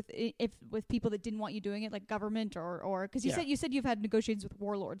conflict with people that didn't want you doing it, like government or because you said you've had negotiations with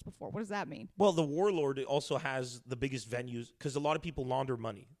warlords before. What does that mean? Well, the warlord also has the biggest venues because a lot of people launder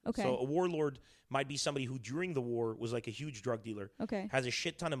money. Okay. So a warlord might be somebody who during the war was like a huge drug dealer. Okay. Has a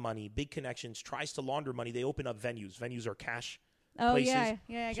shit ton of money, big connections, tries to launder money. They open up venues. Venues are cash places. Yeah.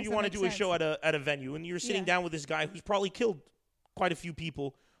 I so guess you want to do a show at a venue, and you're sitting down with this guy who's probably killed quite a few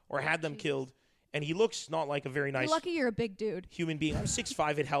people or had them killed. And he looks not like a very nice. You're lucky you're a big dude. Human being. I'm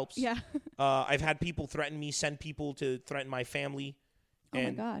 6'5". It helps. Yeah. I've had people threaten me, send people to threaten my family.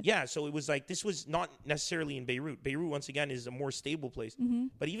 And my God. Yeah, so it was like, this was not necessarily in Beirut. Beirut, once again, is a more stable place. Mm-hmm.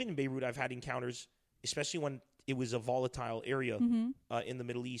 But even in Beirut, I've had encounters, especially when it was a volatile area in the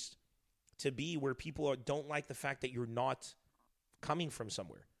Middle East, to be where people don't like the fact that you're not coming from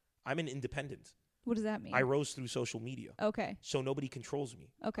somewhere. I'm an independent. What does that mean? I rose through social media. Okay. So nobody controls me.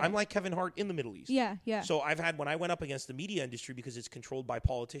 Okay. I'm like Kevin Hart in the Middle East. Yeah. So when I went up against the media industry, because it's controlled by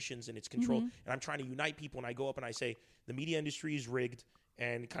politicians and it's controlled, and I'm trying to unite people, and I go up and I say, the media industry is rigged,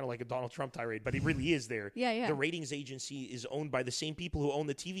 and kind of like a Donald Trump tirade, but it really is there. Yeah. The ratings agency is owned by the same people who own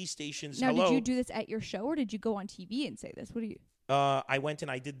the TV stations. Now, did you do this at your show, or did you go on TV and say this? What do you... I went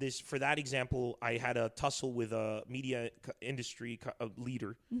and I did this. For that example, I had a tussle with a media industry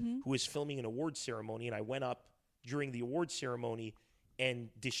leader who was filming an award ceremony, and I went up during the award ceremony and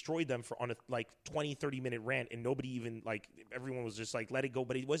destroyed them on a 20, 30-minute rant, and nobody even, everyone was just let it go,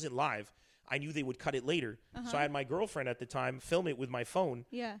 but it wasn't live. I knew they would cut it later. So I had my girlfriend at the time film it with my phone.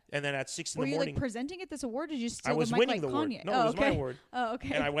 Yeah. And then at 6 in the morning... Were you presenting at this award, or did you steal I was the mic winning the award. Kanye? No, it was my award. Oh,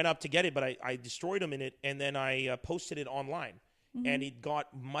 okay. And I went up to get it, but I destroyed them in it, and then I posted it online. And it got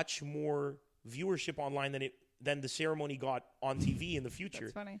much more viewership online than the ceremony got on TV in the future.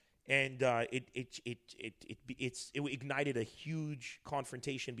 That's funny. And it ignited a huge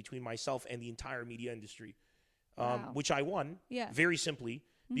confrontation between myself and the entire media industry, which I won very simply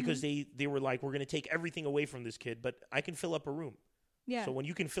because they were like, we're going to take everything away from this kid, but I can fill up a room. Yeah. So when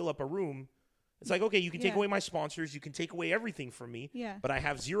you can fill up a room, it's like, okay, you can take away my sponsors, you can take away everything from me, but I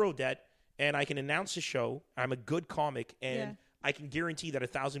have zero debt, and I can announce a show. I'm a good comic, and I can guarantee that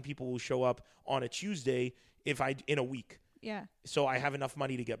 1,000 people will show up on a Tuesday in a week. Yeah. So I have enough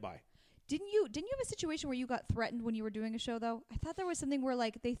money to get by. Didn't you have a situation where you got threatened when you were doing a show though? I thought there was something where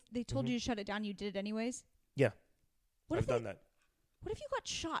they told you to shut it down, you did it anyways. Yeah. I've done that. What if you got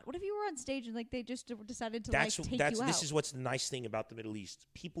shot? What if you were on stage and they just decided to take you out? This is what's the nice thing about the Middle East.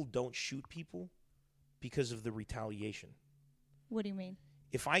 People don't shoot people because of the retaliation. What do you mean?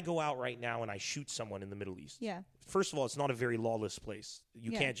 If I go out right now and I shoot someone in the Middle East, first of all, it's not a very lawless place.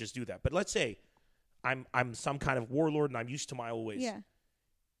 You can't just do that. But let's say I'm some kind of warlord and I'm used to my old ways. Yeah.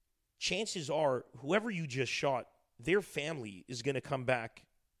 Chances are, whoever you just shot, their family is going to come back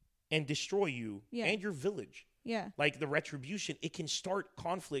and destroy you and your village. Yeah. Like the retribution, it can start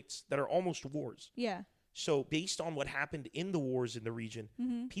conflicts that are almost wars. Yeah. So based on what happened in the wars in the region,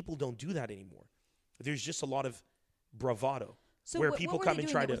 people don't do that anymore. There's just a lot of bravado. So where people come and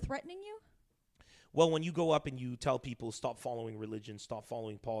try to threatening you? Well, when you go up and you tell people stop following religion, stop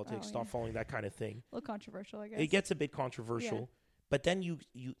following politics, stop following that kind of thing. A little controversial, I guess. It gets a bit controversial. But then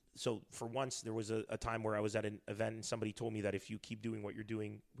so for once there was a time where I was at an event and somebody told me that if you keep doing what you're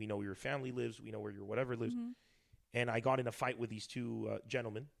doing, we know where your family lives, we know where your whatever lives. And I got in a fight with these two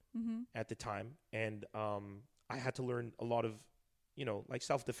gentlemen at the time, and I had to learn a lot of,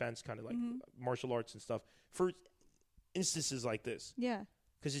 self-defense, kind of like martial arts and stuff for instances like this. Yeah.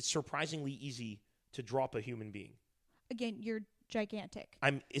 Because it's surprisingly easy to drop a human being. Again, you're gigantic.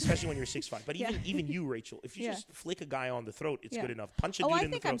 Especially when you're 6'5". But even you, Rachel, if you just flick a guy on the throat, it's good enough. Punch a dude in the throat.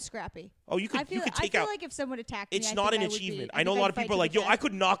 I think I'm scrappy. Oh, you could take out. I feel like if someone attacked me, it's not an achievement. I know a lot of people are like, I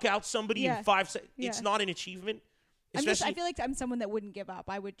could knock out somebody in 5 seconds. It's not an achievement. I feel like I'm someone that wouldn't give up.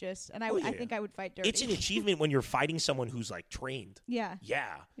 I would just, and I think I would fight dirty. It's an achievement when you're fighting someone who's trained. Yeah.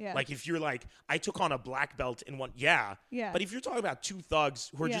 Like if you're I took on a black belt and one. Yeah. But if you're talking about two thugs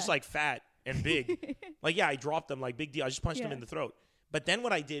who are just fat and big, I dropped them big deal. I just punched them in the throat. But then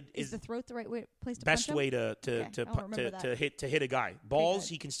what I did is the throat the right place to best punch way to hit a guy. Balls,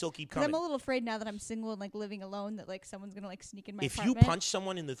 he can still keep coming. I'm a little afraid now that I'm single and living alone that someone's gonna sneak in my apartment. If you punch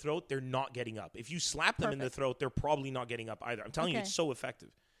someone in the throat, they're not getting up. If you slap them in the throat, they're probably not getting up either. I'm telling you, it's so effective.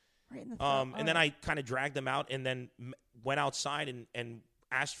 Right in the throat. And then I kind of dragged them out and then went outside and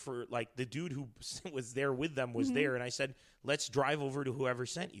asked for the dude who was there with them was there, and I said, let's drive over to whoever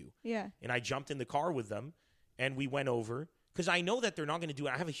sent you. Yeah. And I jumped in the car with them and we went over. Because I know that they're not going to do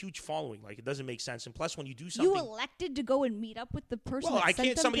it. I have a huge following. Like, it doesn't make sense. And plus, when you do something... You elected to go and meet up with the person I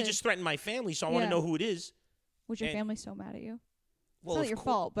can't... Somebody just threatened my family, so I want to know who it is. Was your family so mad at you? Well, it's not your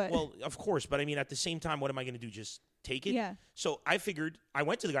fault, but... Well, of course. But, I mean, at the same time, what am I going to do? Just take it? Yeah. So I figured... I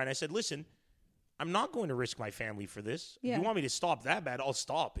went to the guy and I said, listen, I'm not going to risk my family for this. Yeah. If you want me to stop that bad, I'll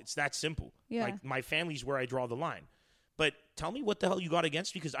stop. It's that simple. Yeah. Like, my family's where I draw the line. But tell me what the hell you got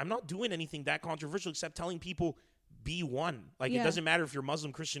against me, because I'm not doing anything that controversial except telling people... Be one. Like, it doesn't matter if you're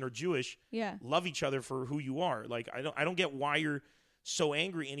Muslim, Christian, or Jewish. Yeah. Love each other for who you are. Like, I don't get why you're so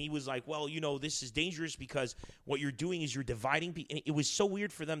angry. And he was like, well, this is dangerous because what you're doing is you're dividing people. And it was so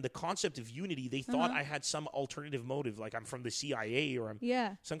weird for them. The concept of unity, they thought I had some alternative motive, like I'm from the CIA or I'm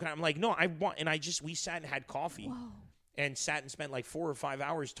some kind of, I'm like, no, we sat and had coffee. Whoa. And sat and spent like 4 or 5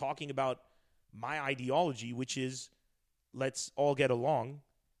 hours talking about my ideology, which is let's all get along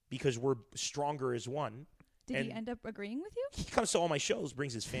because we're stronger as one. Did he end up agreeing with you? He comes to all my shows,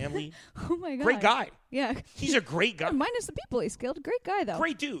 brings his family. Oh, my God. Great guy. Yeah. He's a great guy. Minus the people he's killed. Great guy, though.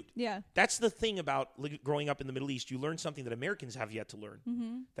 Great dude. Yeah. That's the thing about growing up in the Middle East. You learn something that Americans have yet to learn.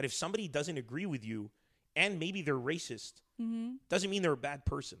 Mm-hmm. That if somebody doesn't agree with you, and maybe they're racist, doesn't mean they're a bad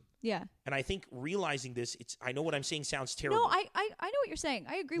person. Yeah. And I think realizing this, I know what I'm saying sounds terrible. No, I know what you're saying.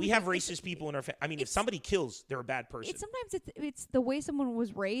 I agree with you. We have racist people in our family. I mean, if somebody kills, they're a bad person. Sometimes it's the way someone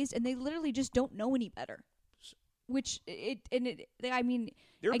was raised, and they literally just don't know any better. Which I mean,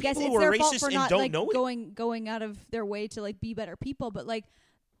 I guess it's their fault for not like going out of their way to like be better people. But like,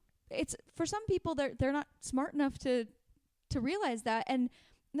 it's for some people they're not smart enough to realize that. And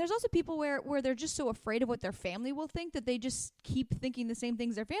there's also people where they're just so afraid of what their family will think that they just keep thinking the same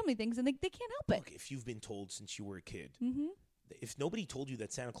things their family thinks, and they can't help it. Look, if you've been told since you were a kid, if nobody told you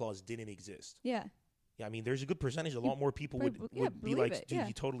that Santa Claus didn't exist, yeah, I mean, there's a good percentage. A lot more people would be like, dude,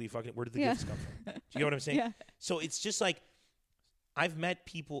 you totally fucking, where did the gifts come from? Do you know what I'm saying? Yeah. So it's just like, I've met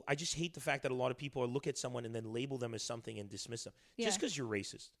people, I just hate the fact that a lot of people look at someone and then label them as something and dismiss them. Yeah. Just because you're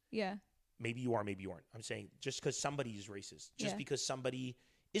racist. Yeah. Maybe you are, maybe you aren't. I'm saying just because somebody is racist. Just because somebody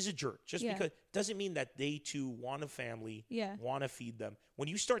is a jerk. Just because, doesn't mean that they too want a family, want to feed them. When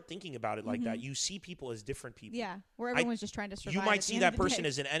you start thinking about it like that, you see people as different people. Yeah, where everyone's just trying to survive. You might see that person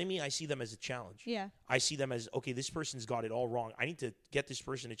as an enemy. I see them as a challenge. Yeah. I see them as, okay, this person's got it all wrong. I need to get this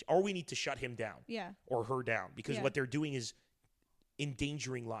person, or we need to shut him down. Yeah. Or her down. Because what they're doing is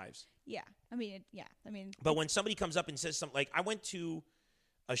endangering lives. Yeah. I mean. But when somebody comes up and says something, like I went to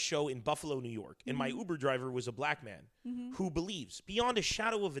a show in Buffalo, New York, and my Uber driver was a black man who believes, beyond a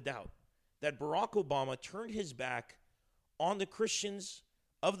shadow of a doubt, that Barack Obama turned his back on the Christians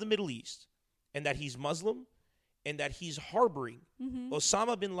of the Middle East, and that he's Muslim, and that he's harboring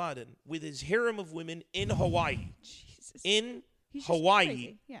Osama bin Laden with his harem of women in Hawaii. Jesus. In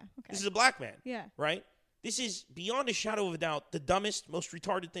Hawaii. Yeah, okay. This is a black man. Yeah. Right? This is, beyond a shadow of a doubt, the dumbest, most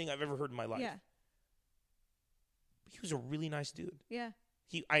retarded thing I've ever heard in my life. Yeah. But he was a really nice dude. Yeah.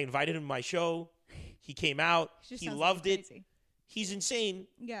 I invited him to my show. He came out. He loved it. He's insane.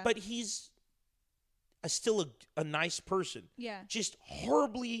 Yeah. But he's still a nice person. Yeah. Just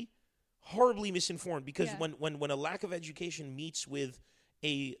horribly, horribly misinformed. Because when a lack of education meets with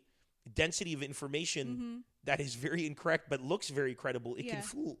a density of information that is very incorrect but looks very credible, it can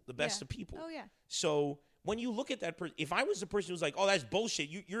fool the best of people. Oh, yeah. So when you look at that person, if I was the person who's like, oh, that's bullshit,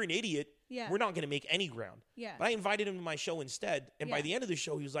 you're an idiot, we're not going to make any ground. Yeah. But I invited him to my show instead, and by the end of the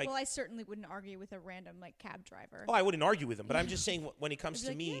show, he was like... Well, I certainly wouldn't argue with a random cab driver. Oh, I wouldn't argue with him, but I'm just saying when it comes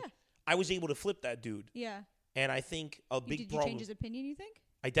to me, I was able to flip that dude. Yeah. And I think a big problem... Did you change his opinion, you think?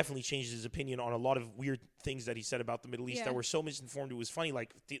 I definitely changed his opinion on a lot of weird things that he said about the Middle East that were so misinformed. It was funny,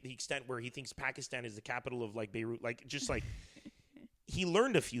 like the extent where he thinks Pakistan is the capital of like Beirut, like just like... He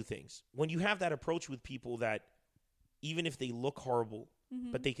learned a few things. When you have that approach with people that even if they look horrible,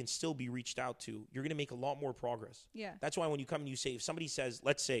 but they can still be reached out to, you're going to make a lot more progress. Yeah. That's why when you come and you say, if somebody says,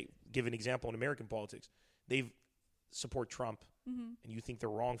 let's say, give an example in American politics, they support Trump and you think they're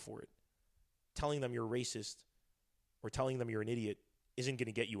wrong for it, telling them you're racist or telling them you're an idiot isn't going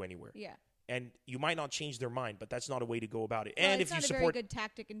to get you anywhere. Yeah. And you might not change their mind, but that's not a way to go about it. Well, and if you support, very good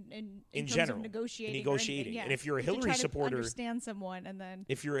tactic in terms general, of negotiating. And if you're a Hillary supporter, understand someone, and then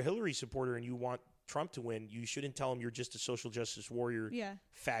if you're a Hillary supporter and you want Trump to win, you shouldn't tell him you're just a social justice warrior,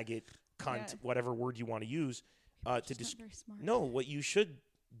 faggot, cunt, whatever word you want to use. No, what you should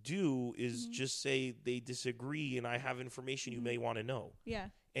do is just say they disagree, and I have information you may want to know. Yeah,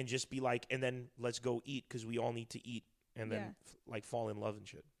 and just be like, and then let's go eat because we all need to eat. And then, like, fall in love and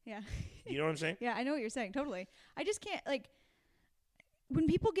shit. Yeah. You know what I'm saying? Yeah, I know what you're saying. Totally. I just can't, like, when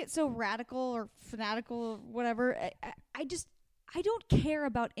people get so radical or fanatical or whatever, I don't care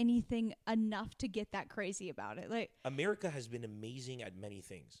about anything enough to get that crazy about it. Like, America has been amazing at many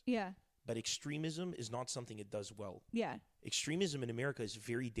things. Yeah. But extremism is not something it does well. Yeah. Extremism in America is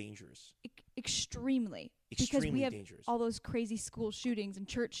very dangerous. Extremely. Because we have dangerous. All those crazy school shootings and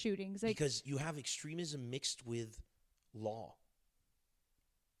church shootings. Like, because you have extremism mixed with law.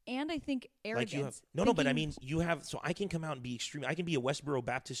 And I think arrogance. Like you have, but I mean, you have, so I can come out and be extreme. I can be a Westboro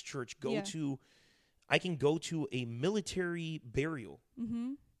Baptist church, I can go to a military burial.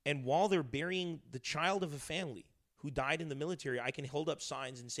 Mm-hmm. And while they're burying the child of a family who died in the military, I can hold up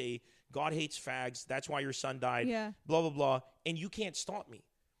signs and say, God hates fags. That's why your son died. Yeah. Blah, blah, blah. And you can't stop me.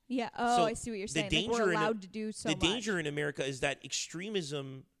 Yeah. Oh, so I see what you're saying. Like we're allowed to do so much. The danger in America is that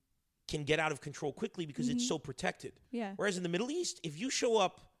extremism can get out of control quickly because it's so protected. Yeah. Whereas in the Middle East, if you show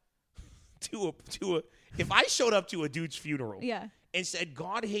up if I showed up to a dude's funeral and said,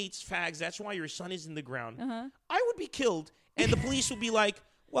 God hates fags, that's why your son is in the ground, I would be killed. And the police would be like,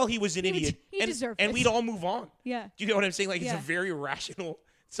 well, he was an idiot. And we'd all move on. Yeah. Do you know what I'm saying? Like, it's a very rational.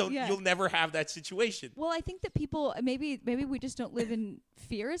 So you'll never have that situation. Well, I think that people, maybe we just don't live in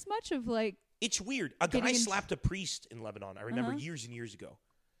fear as much of like. It's weird. A guy slapped a priest in Lebanon. I remember years and years ago.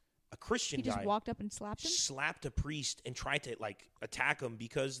 A Christian guy. He just walked up and slapped him? Slapped a priest and tried to like attack him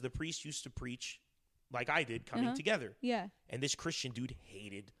because the priest used to preach like I did, coming together. Yeah. And this Christian dude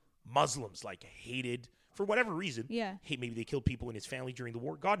hated Muslims, like hated for whatever reason. Yeah. Hey, maybe they killed people in his family during the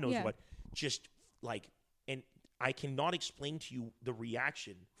war. God knows what. Just like, and I cannot explain to you the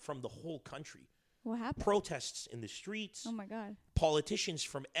reaction from the whole country. What happened? Protests in the streets. Oh my God. Politicians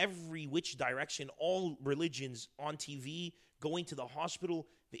from every which direction, all religions on TV, going to the hospital.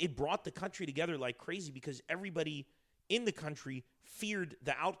 It brought the country together like crazy because everybody in the country feared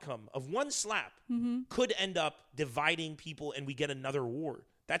the outcome of one slap could end up dividing people and we get another war.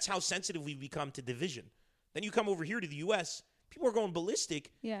 That's how sensitive we've become to division. Then you come over here to the U.S., people are going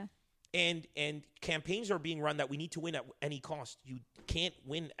ballistic. Yeah. And campaigns are being run that we need to win at any cost. You can't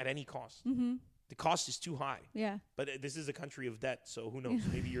win at any cost. Mm-hmm. The cost is too high. Yeah. But this is a country of debt, so who knows?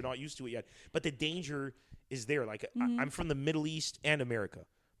 Maybe you're not used to it yet. But the danger is there. Like, I'm from the Middle East and America.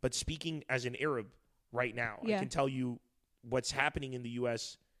 But speaking as an Arab right now, I can tell you what's happening in the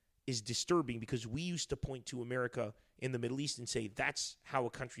U.S. is disturbing because we used to point to America in the Middle East and say, that's how a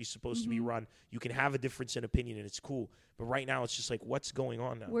country is supposed to be run. You can have a difference in opinion and it's cool. But right now, it's just like, what's going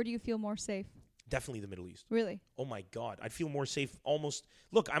on now? Where do you feel more safe? Definitely the Middle East. Really? Oh, my God. I'd feel more safe almost.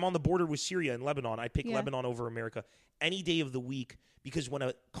 Look, I'm on the border with Syria and Lebanon. I'd pick Lebanon over America any day of the week because when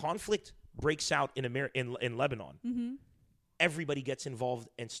a conflict breaks out in Lebanon, everybody gets involved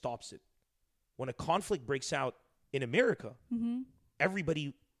and stops it. When a conflict breaks out in America,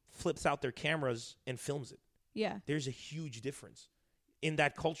 everybody flips out their cameras and films it. Yeah. There's a huge difference in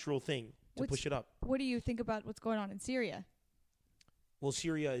that cultural thing to push it up. What do you think about what's going on in Syria? Well,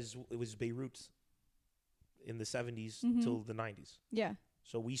 Syria it was Beirut in the 70s till the 90s. Yeah.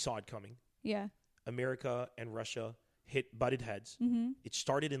 So we saw it coming. Yeah. America and Russia butted heads. It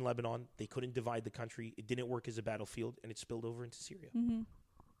started in Lebanon. They couldn't divide the country. It didn't work as a battlefield, and it spilled over into Syria.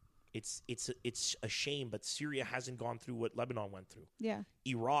 It's a shame, but Syria hasn't gone through what Lebanon went through. Yeah.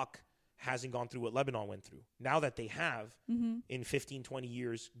 Iraq hasn't gone through what Lebanon went through. Now that they have, in 15, 20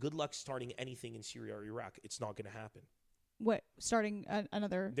 years, good luck starting anything in Syria or Iraq. It's not going to happen. What, starting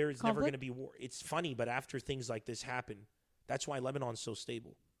another There's conflict? never going to be war. It's funny, but after things like this happen, that's why Lebanon's so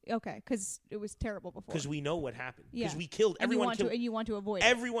stable. Okay, because it was terrible before. Because we know what happened. Because we killed everyone. And you want to avoid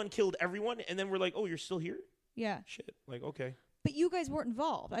everyone killed everyone, and then we're like, oh, you're still here? Yeah. Shit. Like, okay. But you guys weren't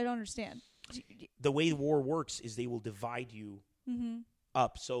involved. I don't understand. The way war works is they will divide you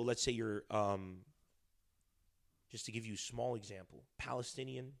up. So let's say you're, just to give you a small example,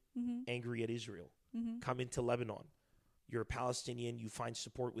 Palestinian, angry at Israel, come into Lebanon. You're a Palestinian. You find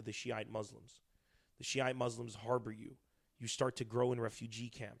support with the Shiite Muslims. The Shiite Muslims harbor you. You start to grow in refugee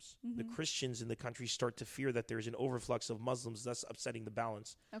camps. The Christians in the country start to fear that there's an overflux of Muslims, thus upsetting the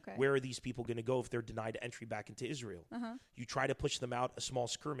balance. Okay. Where are these people going to go if they're denied entry back into Israel? You try to push them out, a small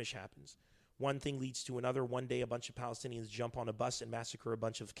skirmish happens. One thing leads to another. One day, a bunch of Palestinians jump on a bus and massacre a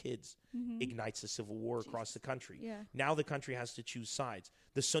bunch of kids. Ignites a civil war across the country. Yeah. Now the country has to choose sides.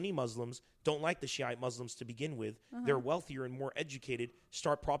 The Sunni Muslims don't like the Shiite Muslims to begin with. They're wealthier and more educated,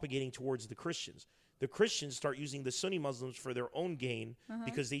 start propagating towards the Christians. The Christians start using the Sunni Muslims for their own gain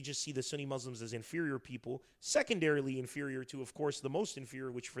because they just see the Sunni Muslims as inferior people, secondarily inferior to, of course, the most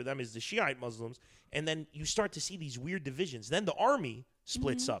inferior, which for them is the Shiite Muslims. And then you start to see these weird divisions. Then the army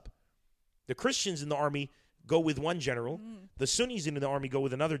splits up. The Christians in the army go with one general. The Sunnis in the army go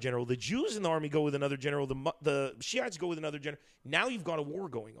with another general. The Jews in the army go with another general. The Shiites go with another general. Now you've got a war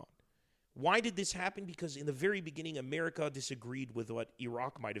going on. Why did this happen? Because in the very beginning, America disagreed with what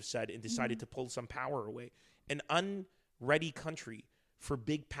Iraq might have said and decided to pull some power away. An unready country for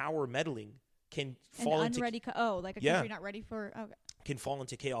big power meddling can fall into... like a country not ready for... Okay. Can fall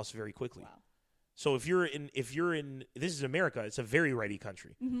into chaos very quickly. Wow. So if you're in, this is America, it's a very ready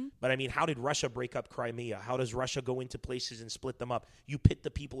country. But I mean, how did Russia break up Crimea? How does Russia go into places and split them up? You pit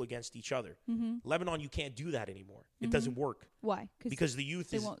the people against each other. Lebanon, you can't do that anymore. It doesn't work. Why? Because the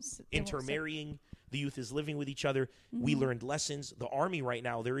youth is intermarrying. The youth is living with each other. We learned lessons. The army right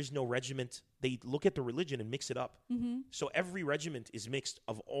now, there is no regiment. They look at the religion and mix it up. So every regiment is mixed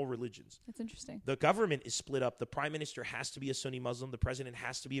of all religions. That's interesting. The government is split up. The prime minister has to be a Sunni Muslim. The president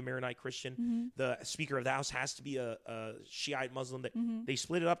has to be a Maronite Christian. The speaker of the house has to be a Shiite Muslim. They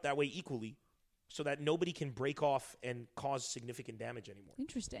split it up that way equally so that nobody can break off and cause significant damage anymore.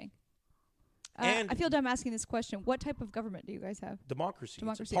 Interesting. And I feel dumb asking this question. What type of government do you guys have? Democracy.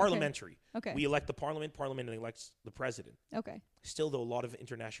 It's parliamentary. Okay. We elect the parliament elects the president. Okay. Still, though, a lot of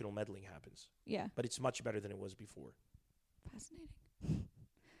international meddling happens. Yeah. But it's much better than it was before. Fascinating.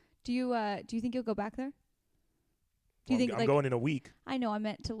 Do you think you'll go back there? I'm going in a week. I know, I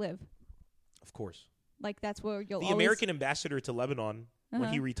meant to live. Of course. Like that's where you'll The American ambassador to Lebanon,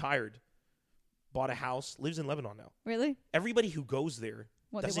 when he retired, bought a house, lives in Lebanon now. Really? Everybody who goes there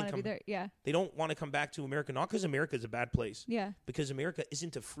they want to be there. Yeah. They don't want to come back to America, not because America is a bad place. Yeah. Because America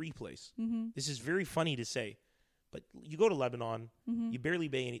isn't a free place. This is very funny to say, but you go to Lebanon, you barely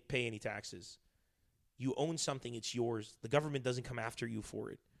pay any taxes. You own something, it's yours. The government doesn't come after you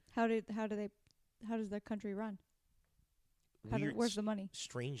for it. How does their country run? Where's the money?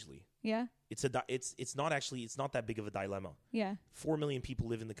 Strangely. Yeah. It's not that big of a dilemma. Yeah. 4 million people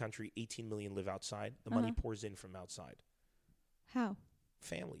live in the country, 18 million live outside. The money pours in from outside. How?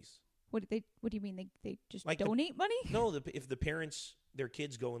 Families. What do you mean? They just donate money? No, if the parents, their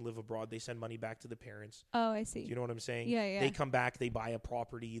kids go and live abroad, they send money back to the parents. Oh, I see. Do you know what I'm saying? Yeah. They come back, they buy a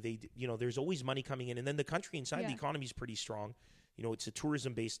property. There's always money coming in, and then the country inside the economy is pretty strong. It's a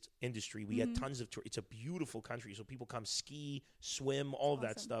tourism-based industry. We get tons of it's a beautiful country, so people come ski, swim, all of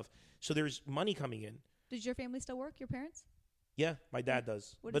that stuff. So there's money coming in. Does your family still work? Your parents? Yeah, my dad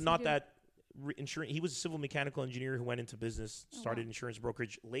does, but not that. Insurance. He was a civil mechanical engineer who went into business, started insurance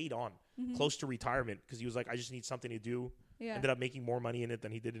brokerage, laid on, close to retirement, because he was like, I just need something to do. Yeah. Ended up making more money in it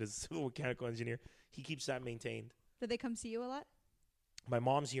than he did as a civil mechanical engineer. He keeps that maintained. Did they come see you a lot? My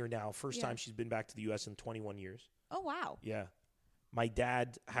mom's here now. First time she's been back to the U.S. in 21 years. Oh, wow. Yeah. My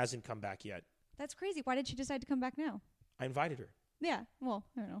dad hasn't come back yet. That's crazy. Why did she decide to come back now? I invited her. Yeah. Well,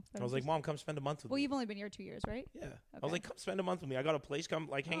 I don't know. I was like, Mom, come spend a month with me. Well, you've only been here 2 years, right? Yeah. Okay. I was like, come spend a month with me. I got a place. Come,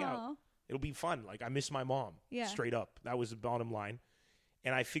 hang out. It'll be fun. I miss my mom. Yeah. Straight up. That was the bottom line.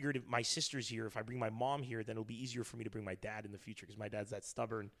 And I figured if my sister's here, if I bring my mom here, then it'll be easier for me to bring my dad in the future because my dad's that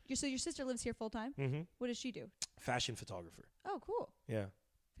stubborn. So your sister lives here full time? Mm-hmm. What does she do? Fashion photographer. Oh, cool. Yeah.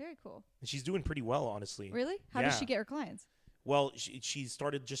 Very cool. And she's doing pretty well, honestly. Really? How does she get her clients? Well, she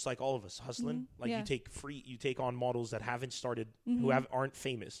started just like all of us, hustling. You take on models that haven't started, who aren't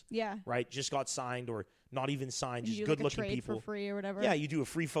famous. Yeah. Right? Just got signed or not even signed, just good-looking people. For free or whatever. Yeah, you do a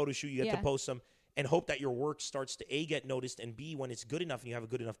free photo shoot, you get to post them, and hope that your work starts to A, get noticed, and B, when it's good enough and you have a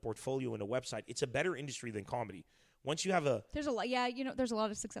good enough portfolio and a website, it's a better industry than comedy. Once you have there's a lot, there's a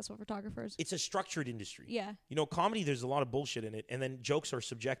lot of successful photographers. It's a structured industry. Yeah. Comedy, there's a lot of bullshit in it, and then jokes are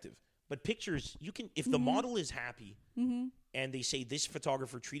subjective. But pictures, you can, if the model is happy and they say, this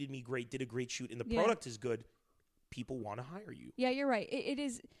photographer treated me great, did a great shoot, and the product is good, people want to hire you. Yeah, you're right. It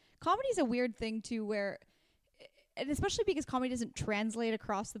is, comedy is a weird thing too, where, and especially because comedy doesn't translate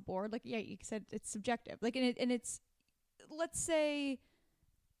across the board. Like, you said, it's subjective. Like, and it's, let's say,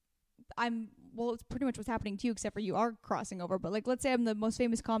 it's pretty much what's happening to you, except for you are crossing over. But let's say I'm the most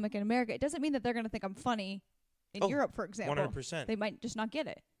famous comic in America. It doesn't mean that they're going to think I'm funny in Europe, for example. 100%. They might just not get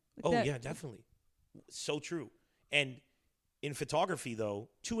it. Yeah, definitely. So true. And in photography, though,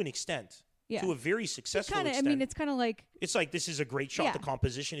 to an extent, to a very successful extent. It's kind of like... It's like, this is a great shot. Yeah. The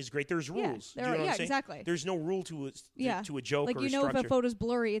composition is great. There's rules. Do you know what I'm saying? Exactly. There's no rule to a joke or a structure. If a photo's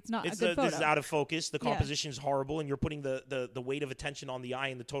blurry, it's not a good photo. This is out of focus. The composition is horrible, and you're putting the weight of attention on the eye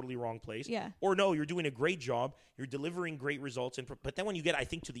in the totally wrong place. Yeah. Or no, you're doing a great job. You're delivering great results. But then when you get, I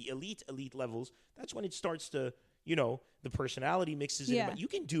think, to the elite levels, that's when it starts to... the personality mixes in. But you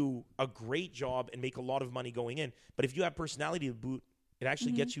can do a great job and make a lot of money going in. But if you have personality to boot, it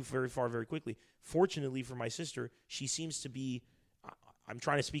actually gets you very far very quickly. Fortunately for my sister, she seems to be, I'm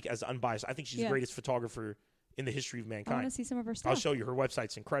trying to speak as unbiased. I think she's the greatest photographer in the history of mankind. I want to see some of her stuff. I'll show you. Her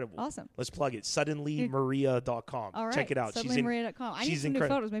website's incredible. Awesome. Let's plug it. SuddenlyMaria.com. All right. Check it out. SuddenlyMaria.com. I need some new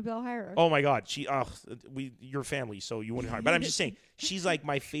photos. Maybe I'll hire her. Oh my God. Your family, so you wouldn't hire. But I'm just saying, she's like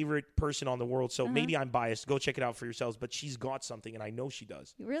my favorite person on the world. So maybe I'm biased. Go check it out for yourselves. But she's got something, and I know she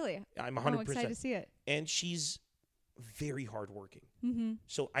does. Really? I'm 100%. I'm excited to see it. And she's very hardworking. Mm-hmm.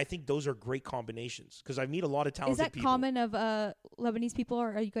 So I think those are great combinations because I meet a lot of talented people. Is that common of Lebanese people,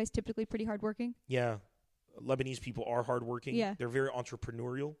 or are you guys typically pretty hardworking? Yeah. Lebanese people are hardworking. Yeah. They're very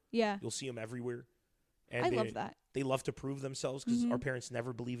entrepreneurial. Yeah. You'll see them everywhere. And I love that. They love to prove themselves because our parents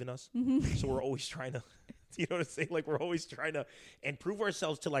never believe in us. So we're always trying to, you know what I'm saying? Like we're always trying to and prove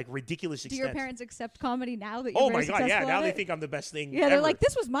ourselves to like ridiculous extent. Do your parents accept comedy now that you're Oh my God, yeah. Now they it? think I'm the best thing Yeah, ever. they're like,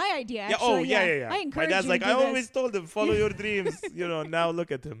 this was my idea, actually. Yeah. I encourage My dad's you like, to I do always this. told them, follow your dreams. You know, now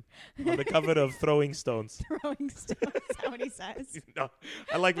look at him on the cover of Throwing Stones. Throwing Stones, that's what he says. No,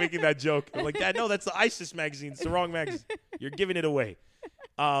 I like making that joke. I'm like, Dad, no, that's the ISIS magazine. It's the wrong magazine. You're giving it away.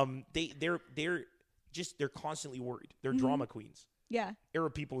 They're constantly worried. They're drama queens. Yeah.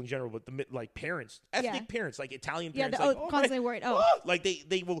 Arab people in general, but like parents, ethnic parents, like Italian parents. Yeah, like, constantly worried. Oh. Like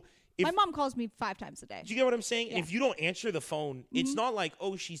they will. My mom calls me 5 times a day. Do you get what I'm saying? Yeah. If you don't answer the phone, it's not like,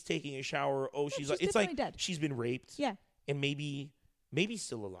 oh, she's taking a shower. Oh, she's like, it's like dead. She's been raped. Yeah. And maybe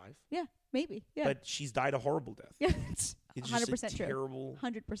still alive. Yeah, maybe. Yeah. But she's died a horrible death. Yeah, it's 100% just a true. terrible,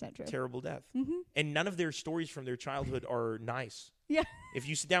 100% true. terrible death. And none of their stories from their childhood are nice. Yeah. If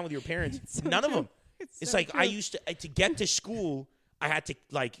you sit down with your parents, so none of true. them. It's so like true. I used to get to school. I had to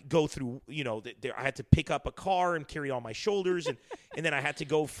like go through, you know, I had to pick up a car and carry it on my shoulders, and then I had to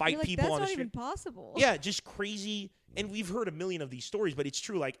go fight like, people that's on the not street. even possible. Yeah, just crazy. And we've heard a million of these stories, but it's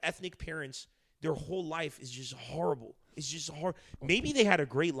true. Like ethnic parents, their whole life is just horrible. It's just hard. Maybe they had a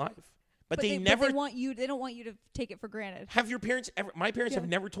great life, but they never. But they want you. They don't want you to take it for granted. Have your parents ever? My parents have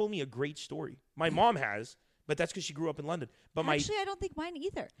never told me a great story. My mom has. But that's because she grew up in London. But actually, I don't think mine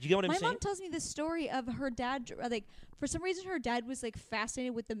either. Do you get what I'm saying? My mom tells me this story of her dad. Like for some reason, her dad was like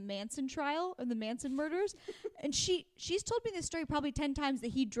fascinated with the Manson trial and the Manson murders, and she's told me this story probably 10 times that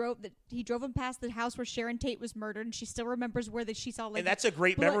he drove him past the house where Sharon Tate was murdered, and she still remembers where she saw like. And that's a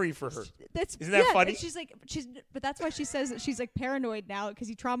great memory for her. Isn't that funny? But that's why she says that she's like paranoid now because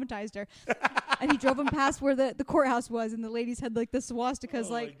he traumatized her, and he drove him past where the courthouse was, and the ladies had like the swastikas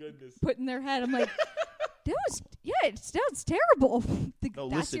put in their head. I'm like. It sounds terrible.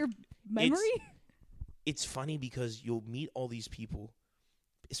 That's your memory? It's funny because you'll meet all these people,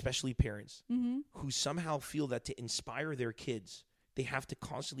 especially parents, who somehow feel that to inspire their kids, they have to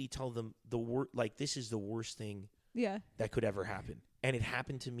constantly tell them this is the worst thing that could ever happen. And it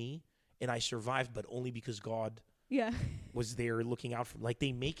happened to me, and I survived, but only because God was there looking out for me. Like,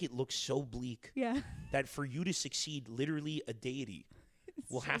 they make it look so bleak that for you to succeed, literally a deity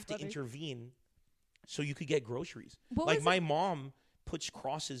will have to intervene so you could get groceries. My mom puts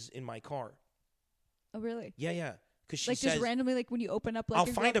crosses in my car. Oh, really? Yeah. Because she says, just randomly, like when you open up, like I'll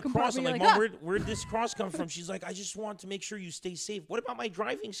find a cross. I'm like, Mom, where'd this cross come from? She's like, I just want to make sure you stay safe. What about my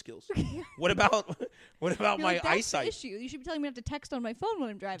driving skills? What about my eyesight? That's the issue. You should be telling me not to text on my phone when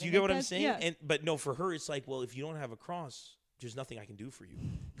I'm driving. Do you get what I'm saying? Yeah. But no, for her, it's like, well, if you don't have a cross, there's nothing I can do for you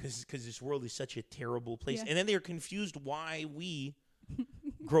because this world is such a terrible place. Yeah. And then they're confused why we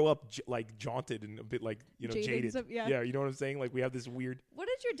grow up jaunted and a bit jaded. Yeah, you know what I'm saying? Like we have this weird. What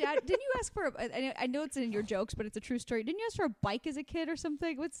did your dad? Didn't you ask for? I know it's in your jokes, but it's a true story. Didn't you ask for a bike as a kid or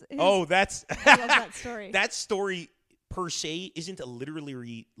something? That's I love that story. That story per se isn't a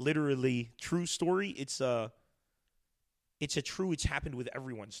literally true story. It's happened with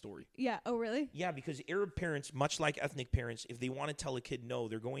everyone's story. Yeah. Oh, really? Yeah, because Arab parents, much like ethnic parents, if they want to tell a kid no,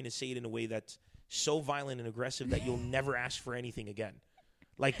 they're going to say it in a way that's so violent and aggressive that you'll never ask for anything again.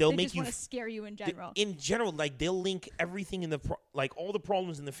 Like they just want to scare you in general. In general, like they'll link everything in all the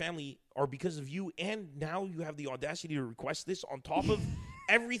problems in the family are because of you, and now you have the audacity to request this on top of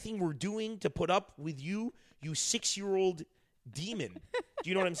everything we're doing to put up with you 6-year-old demon. Do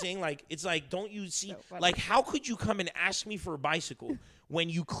you know what I'm saying? Like it's like, don't you see? So like, how could you come and ask me for a bicycle when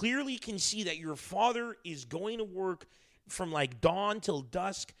you clearly can see that your father is going to work from like dawn till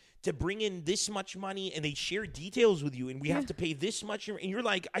dusk to bring in this much money, and they share details with you, and we have to pay this much, and you're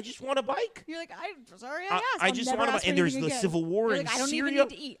like, I just want a bike. You're like, I'm sorry, I asked. I just want a bike. And there's the civil war in Syria. I don't even need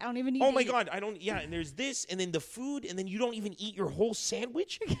to eat. I don't even need to eat. Oh my God, I don't. Yeah, and there's this, and then the food, and then you don't even eat your whole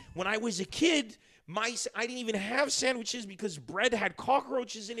sandwich. When I was a kid, I didn't even have sandwiches because bread had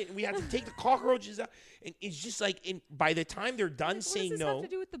cockroaches in it, and we had to take the cockroaches out. And it's just like, by the time they're done saying no, what does this have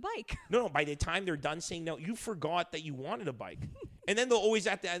to do with the bike? No, by the time they're done saying no, you forgot that you wanted a bike. And then they'll always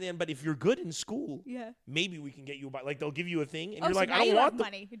at the end, but if you're good in school, maybe we can get you a bike. Like they'll give you a thing, and you're so like, now I don't want the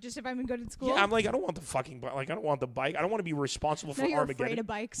money. Just if I'm good in school. Yeah, I'm like, I don't want the fucking bike. Like I don't want the bike. I don't want to be responsible for Armageddon. You're afraid of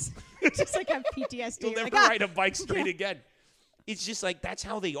bikes. Just like have PTSD. You'll never ride a bike straight again. It's just like that's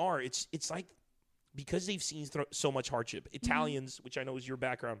how they are. It's like because they've seen so much hardship. Italians, which I know is your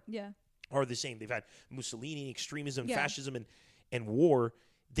background, are the same. They've had Mussolini, extremism, fascism, and war.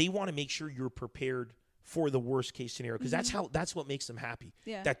 They want to make sure you're prepared for the worst case scenario because that's what makes them happy.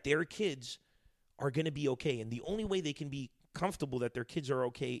 That their kids are going to be okay, and the only way they can be comfortable that their kids are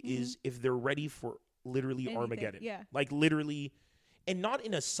okay is if they're ready for literally Armageddon. Like literally, and not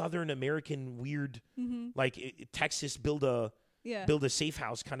in a Southern American weird like Texas build a safe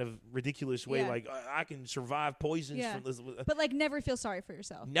house kind of ridiculous way. Like I can survive poisons from this. But like never feel sorry for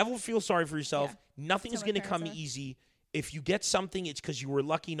yourself. Never feel sorry for yourself. Nothing's going to come easy. If you get something, it's because you were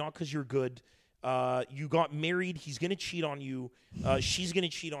lucky, not because you're good. You got married. He's going to cheat on you. She's going to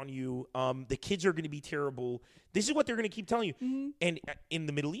cheat on you. The kids are going to be terrible. This is what they're going to keep telling you. And in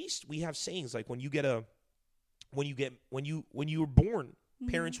the Middle East, we have sayings like when you were born,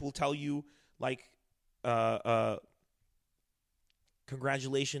 parents will tell you like,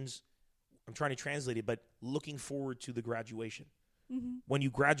 congratulations. I'm trying to translate it, but looking forward to the graduation. When you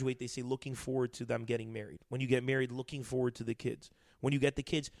graduate, they say looking forward to them getting married. When you get married, looking forward to the kids. When you get the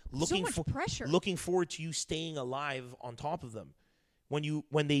kids, looking forward to you staying alive on top of them. When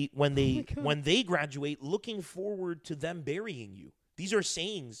they graduate, looking forward to them burying you. These are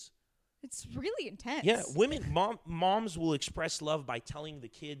sayings. It's really intense. Yeah, moms will express love by telling the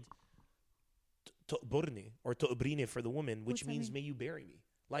kid "To'burni" or "To'brine" for the woman, which means "May you bury me."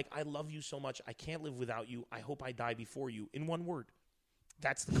 Like, I love you so much. I can't live without you. I hope I die before you. In one word.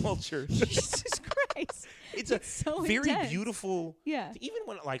 That's the culture. Jesus Christ. It's so very intense. Beautiful. Yeah. Even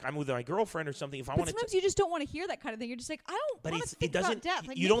when like I'm with my girlfriend or something, if I want to. Sometimes you just don't want to hear that kind of thing. You're just like, I don't want to think about death.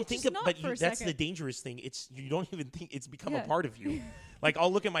 Like, you don't think of, but that's the dangerous thing. You don't even think it's become a part of you. Like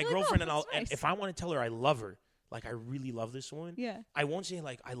I'll look at my girlfriend and if I want to tell her I love her, like I really love this woman. Yeah. I won't say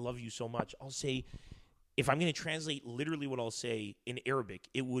like I love you so much. I'll say, if I'm going to translate literally what I'll say in Arabic,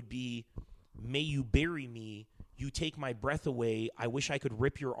 it would be, "May you bury me. You take my breath away. I wish I could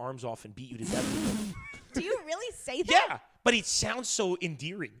rip your arms off and beat you to death." Do you really say that? Yeah, but it sounds so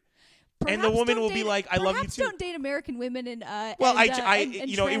endearing. And the woman will be like, "I love you too." Don't date American women and well,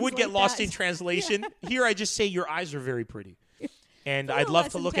 it would get lost in translation. Here, I just say your eyes are very pretty, and I'd love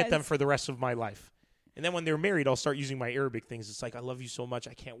to look at them for the rest of my life. And then when they're married, I'll start using my Arabic things. It's like, "I love you so much.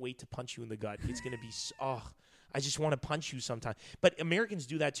 I can't wait to punch you in the gut. It's gonna be I just want to punch you sometime." But Americans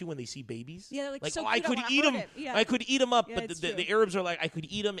do that too when they see babies. Yeah, they're like so I could eat them. Yeah. I could eat them up. Yeah, but the Arabs are like, I could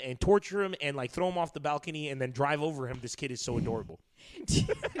eat him and torture him and like throw him off the balcony and then drive over him. This kid is so adorable. Take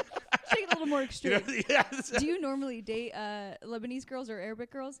it a little more extreme. Do you normally date Lebanese girls or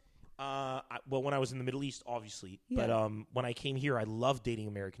Arabic girls? Well, when I was in the Middle East, obviously. Yeah. But when I came here, I loved dating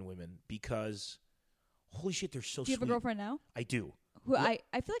American women because, holy shit, they're so sweet. Do you have a girlfriend now? I do. Who I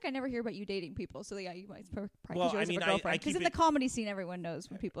feel like I never hear about you dating people, so yeah, you might practice yours with a girlfriend. Because in the comedy scene, everyone knows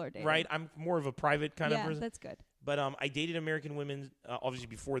when people are dating. Right, I'm more of a private kind of person. Yeah, that's good. But I dated American women, obviously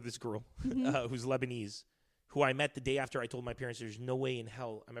before this girl, who's Lebanese, who I met the day after I told my parents, "There's no way in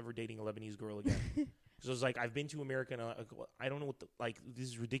hell I'm ever dating a Lebanese girl again." Because I was like, I've been to America, and I don't know what this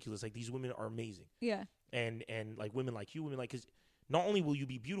is ridiculous. Like, these women are amazing. Yeah. And like women like you, because not only will you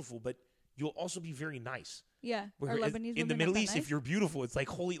be beautiful, but you'll also be very nice. Yeah, or Lebanese in the Middle East, nice? If you're beautiful, it's like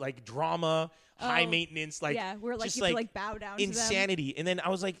holy, like drama, high maintenance, like yeah, we're like just you have to like bow down insanity. To them. And then I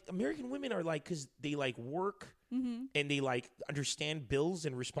was like, American women are like, because they like work and they like understand bills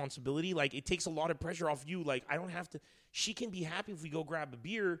and responsibility. Like it takes a lot of pressure off you. Like I don't have to. She can be happy if we go grab a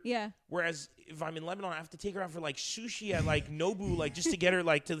beer. Yeah. Whereas if I'm in Lebanon, I have to take her out for like sushi at like Nobu, like just to get her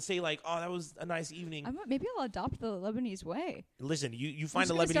like to say like, "Oh, that was a nice evening." Maybe I'll adopt the Lebanese way. Listen, you find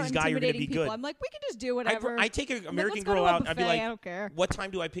a Lebanese guy, you're gonna be people. good. I'm like, we can just do whatever. I take an American girl out. I'd be like, I don't care. "What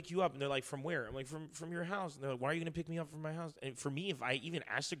time do I pick you up?" And they're like, "From where?" I'm like, "From your house." And they're like, "Why are you gonna pick me up from my house?" And for me, if I even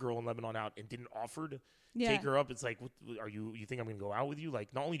asked a girl in Lebanon out and didn't offer to take her up, it's like, what, are you think I'm gonna go out with you?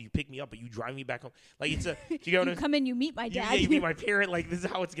 Like, not only do you pick me up, but you drive me back home. Like, it's a you come in, you meet my dad. You meet my parent. Like, this is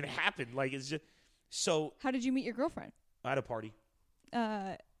how it's gonna happen. Like, it's just so. How did you meet your girlfriend? At a party.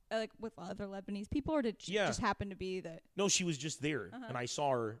 Like with other Lebanese people, or did she just happen to be that? No, she was just there, and I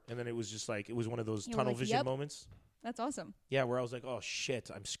saw her, and then it was just like it was one of those tunnel vision moments. That's awesome. Yeah, where I was like, oh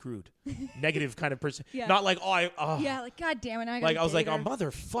shit, I'm screwed. Negative kind of person. Yeah. Not like, yeah, like, God damn it. I was like, oh,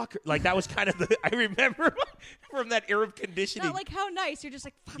 motherfucker. Like, that was kind of I remember from that Arab conditioning. Not like, how nice. You're just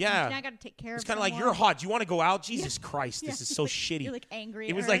like, fuck, yeah. I got to take care of It's kind of someone. like, you're hot. Do you want to go out? Jesus Christ, this is so shitty. You're like angry.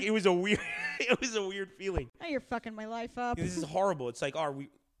 It was like, it was a weird, feeling. Now you're fucking my life up. This is horrible. It's like, are we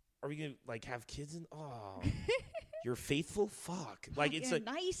going to like have kids? You're faithful? Fuck. Like, it's like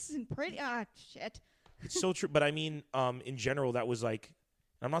nice and pretty. Ah, shit. It's so true. But I mean, in general, that was like,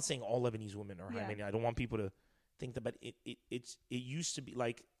 I'm not saying all Lebanese women are. I mean, I don't want people to think that, but it used to be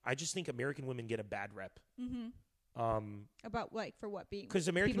like, I just think American women get a bad rep. Mm-hmm. About like, for what being? Because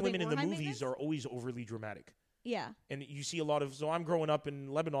American women in the movies are always overly dramatic. Yeah. And you see a lot of, so I'm growing up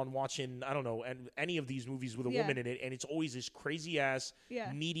in Lebanon watching, I don't know, and any of these movies with a woman in it, and it's always this crazy ass,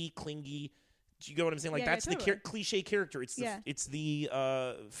 needy, clingy. Do you get what I'm saying? Like, that's totally. The cliche character. It's the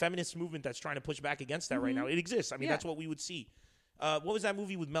feminist movement that's trying to push back against that right now. It exists. I mean, that's what we would see. What was that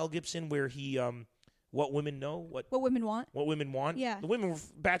movie with Mel Gibson where he, What Women Know? What Women Want? What Women Want? Yeah. The women were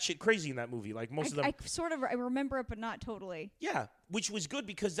batshit crazy in that movie. Like, most of them. I remember it, but not totally. Yeah, which was good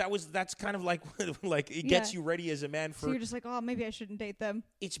because that's kind of like, it gets you ready as a man for. So you're just like, oh, maybe I shouldn't date them.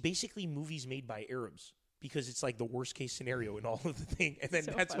 It's basically movies made by Arabs because it's like the worst case scenario in all of the thing. And then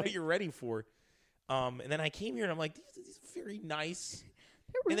that's funny. What you're ready for. And then I came here and I'm like, these are very nice.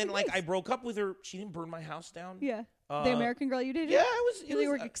 Really and then like nice. I broke up with her. She didn't burn my house down. Yeah. The American girl you dated? Yeah, I was. You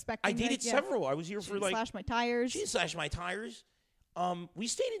were expecting. I dated several. I was here for like. Slash my tires. She didn't slash my tires. We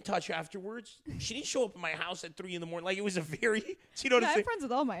stayed in touch afterwards. She didn't show up at my house at 3 a.m. Like, it was a very. You know what I'm saying? I'm friends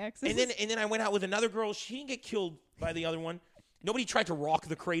with all my exes. And then I went out with another girl. She didn't get killed by the other one. Nobody tried to rock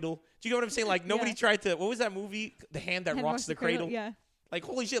the cradle. Do you know what I'm saying? Like, nobody tried to. What was that movie? The Hand That Rocks the Cradle. Yeah. Like,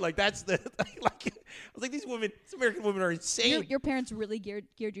 holy shit, like, that's the, like, I was like, these American women are insane. Your parents really geared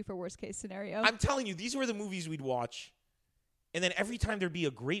you for worst case scenario. I'm telling you, these were the movies we'd watch. And then every time there'd be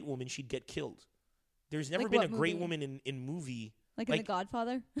a great woman, she'd get killed. There's never been a great woman in movie. Like in The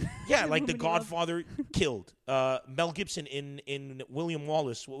Godfather? Yeah, like The Godfather killed. Mel Gibson in William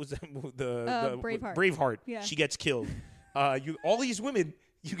Wallace, what was that? The Braveheart. Braveheart. Yeah. She gets killed. All these women.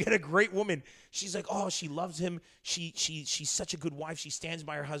 You get a great woman. She's like, oh, she loves him. She's such a good wife. She stands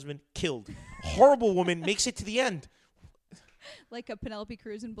by her husband. Killed. Horrible woman makes it to the end. Like a Penelope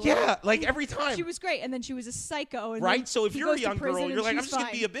Cruz in Blood. Yeah, like every time. She was great, and then she was a psycho. And right? So if you're a young girl, you're like, I'm just going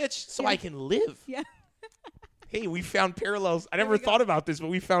to be a bitch so I can live. Yeah. Hey, we found parallels. I never thought about this, but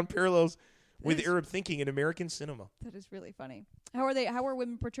we found parallels with Arab thinking in American cinema. That is really funny. How are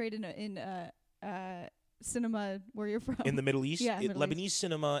women portrayed in cinema where you're from? In the Middle East? Yeah, Lebanese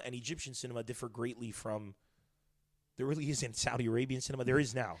cinema and Egyptian cinema differ greatly from... There really isn't Saudi Arabian cinema. There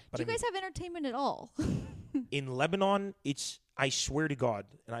is now. But Do you guys have entertainment at all? In Lebanon, I swear to God,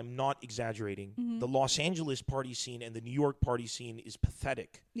 and I'm not exaggerating, the Los Angeles party scene and the New York party scene is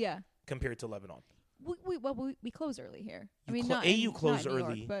pathetic. Yeah. Compared to Lebanon. We close early here. You close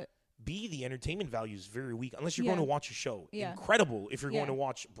early. York, but B, the entertainment value is very weak unless you're going to watch a show. Yeah. Incredible if you're going to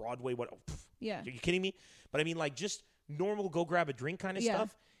watch Broadway. Yeah. Are you kidding me? But I mean, like, just normal go grab a drink kind of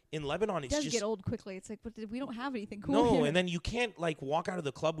stuff. In Lebanon, it's just... It does get old quickly. It's like, but we don't have anything cool here. And then you can't, like, walk out of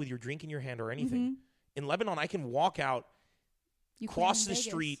the club with your drink in your hand or anything. In Lebanon, I can walk out, cross the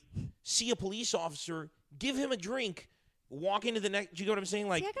street, see a police officer, give him a drink, walk into the next... Do you know what I'm saying?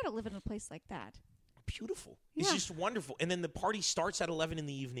 Like, see, I got to live in a place like that. Beautiful. Yeah. It's just wonderful. And then the party starts at 11 in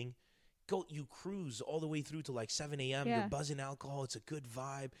the evening. You cruise all the way through to like 7 a.m. Yeah. You're buzzing alcohol. It's a good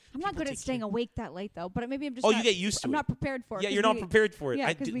vibe. I'm not good at staying awake that late, though. But maybe I'm just you get used to it. I'm not prepared for it. Yeah, you're not prepared for it.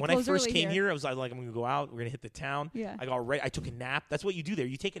 Yeah, when I first came here, I was like, I'm going to go out. We're going to hit the town. Yeah. I got ready. I took a nap. That's what you do there.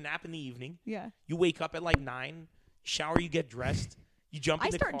 You take a nap in the evening. Yeah. You wake up at like 9, shower, you get dressed. You jump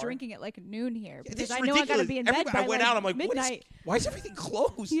in the car. I start drinking at like noon here because it's I ridiculous. know I got to be in bed by I went out. I'm like, midnight. Why is everything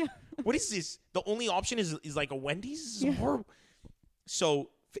closed? Yeah. What is this? The only option is like a Wendy's? This is horrible.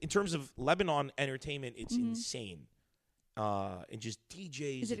 So... In terms of Lebanon entertainment, it's insane. And just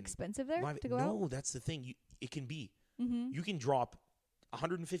DJs. Is it expensive there to go out? No, that's the thing. It can be. You can drop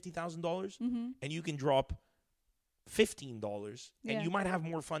 $150,000 and you can drop $15 and you might have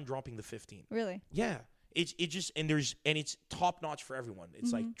more fun dropping the 15. Really? Yeah. It just and it's top notch for everyone.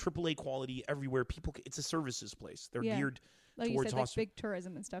 It's like AAA quality everywhere. It's a services place. They're geared like towards you said, like big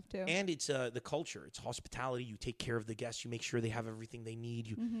tourism and stuff too. And it's the culture. It's hospitality. You take care of the guests. You make sure they have everything they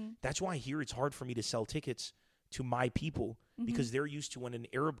need. That's why here it's hard for me to sell tickets to my people because they're used to when an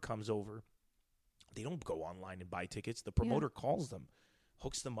Arab comes over, they don't go online and buy tickets. The promoter calls them,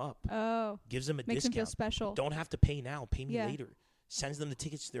 hooks them up, gives them a Makes discount. Them feel special. Don't have to pay now. Pay me later. Sends them the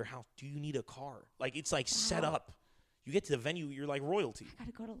tickets to their house. Do you need a car? Like, it's like set up. You get to the venue, you're like royalty. I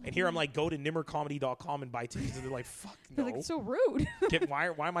gotta go to Lebanon. And here I'm like, go to nimrcomedy.com and buy tickets. And they're like, fuck no. They're like, so rude.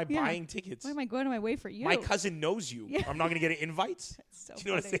 Why am I buying tickets? Why am I going on my way for you? My cousin knows you. Yeah. I'm not going to get invites. So Do you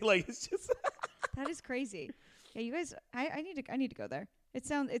know what I'm saying? Like, it's just. That is crazy. Yeah, you guys, I need to go there. It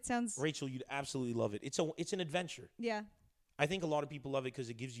sounds. Rachel, you'd absolutely love it. It's an adventure. Yeah. I think a lot of people love it because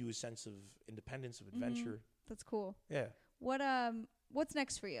it gives you a sense of independence, of adventure. That's cool. Yeah. What's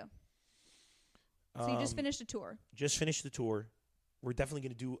next for you? So you just finished a tour. Just finished the tour. We're definitely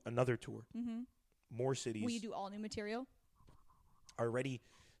going to do another tour. More cities. Will you do all new material? Already.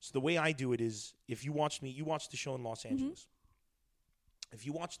 So the way I do it is, if you watched the show in Los Angeles. If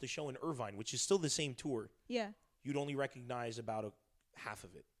you watch the show in Irvine, which is still the same tour, you'd only recognize about half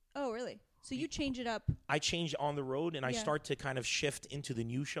of it. Oh, really? So you change it up. I change on the road, and I start to kind of shift into the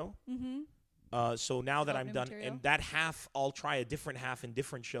new show. So now that I'm done, material. And that half, I'll try a different half in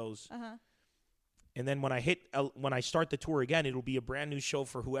different shows. And then when I start the tour again, it'll be a brand new show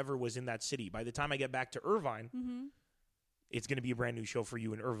for whoever was in that city. By the time I get back to Irvine, it's going to be a brand new show for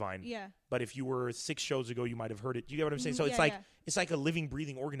you in Irvine. Yeah. But if you were 6 shows ago, you might have heard it. Do you get what I'm saying? So it's like a living,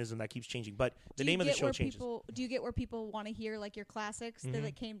 breathing organism that keeps changing. But the name of the show changes. Do you get where people want to hear like your classics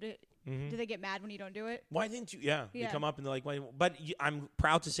that came to? Do they get mad when you don't do it? Why didn't you? Yeah. They come up and they're like, but I'm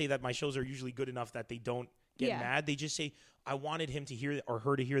proud to say that my shows are usually good enough that they don't get mad. They just say, I wanted him to hear or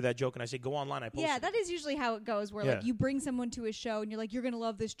her to hear that joke, and I say, go online. I post it. Yeah, that is usually how it goes, where like you bring someone to a show, and you're like, you're going to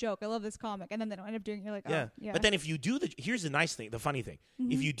love this joke. I love this comic. And then they don't end up doing it. You're like, oh, yeah. But then if you do here's the nice thing, the funny thing.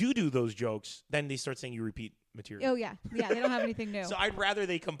 If you do those jokes, then they start saying you repeat material. Oh, yeah. Yeah, they don't have anything new. So I'd rather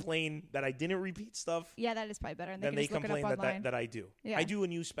they complain that I didn't repeat stuff. Yeah, that is probably better. And than they complain that I do. Yeah. I do a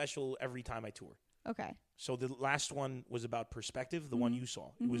new special every time I tour. Okay. So the last one was about perspective, the one you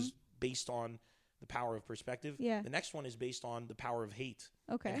saw. It was based on the power of perspective. Yeah. The next one is based on the power of hate.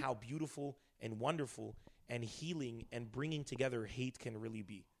 Okay. And how beautiful and wonderful and healing and bringing together hate can really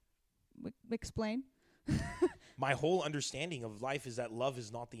be. Explain. My whole understanding of life is that love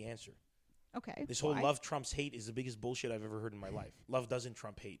is not the answer. Okay. This whole love trumps hate is the biggest bullshit I've ever heard in my life. Love doesn't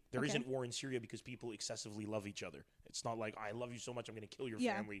trump hate. There isn't war in Syria because people excessively love each other. It's not like, I love you so much, I'm going to kill your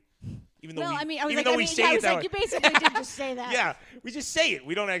family. Even though we say it that way. You basically did just say that. Yeah, we just say it.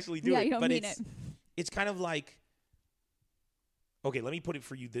 We don't actually do it. You don't mean it. It's kind of like, okay, let me put it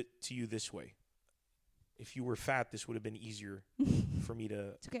to you this way. If you were fat, this would have been easier for me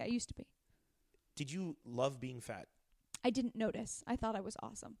to... It's okay, I used to be. Did you love being fat? I didn't notice. I thought I was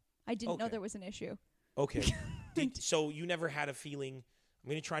awesome. I didn't know there was an issue. Okay. So you never had a feeling, I'm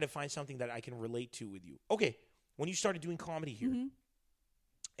going to try to find something that I can relate to with you. Okay, when you started doing comedy here,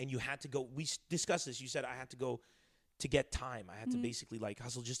 and you had to go, we discussed this, you said I had to go to get time. I had to basically like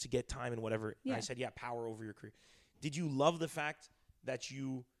hustle just to get time and whatever. Yeah. And I said, power over your career. Did you love the fact that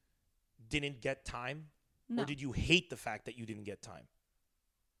you didn't get time? No. Or did you hate the fact that you didn't get time?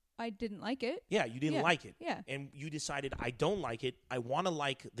 I didn't like it. Yeah, you didn't like it. Yeah. And you decided, I don't like it. I want to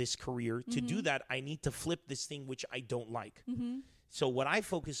like this career. To do that, I need to flip this thing which I don't like. So what I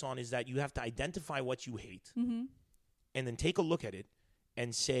focus on is that you have to identify what you hate and then take a look at it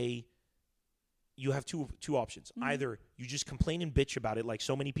and say, you have two options. Either you just complain and bitch about it like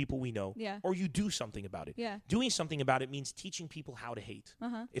so many people we know, or you do something about it. Yeah. Doing something about it means teaching people how to hate.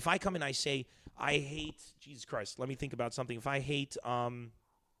 If I come and I say, I hate, Jesus Christ, let me think about something. If I hate...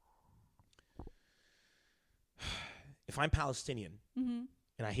 if I'm Palestinian and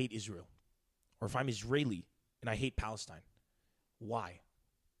I hate Israel, or if I'm Israeli and I hate Palestine, why?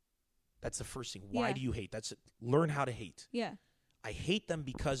 That's the first thing. Why do you hate? That's it. Learn how to hate. Yeah. I hate them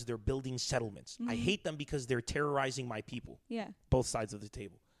because they're building settlements. I hate them because they're terrorizing my people. Yeah. Both sides of the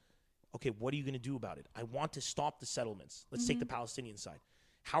table. Okay, what are you going to do about it? I want to stop the settlements. Let's take the Palestinian side.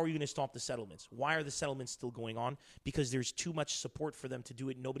 How are you going to stop the settlements? Why are the settlements still going on? Because there's too much support for them to do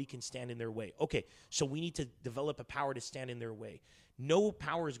it. Nobody can stand in their way. Okay, so we need to develop a power to stand in their way. No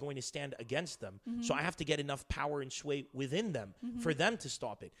power is going to stand against them. So I have to get enough power and sway within them for them to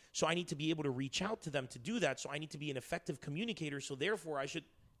stop it. So I need to be able to reach out to them to do that. So I need to be an effective communicator. So therefore I should...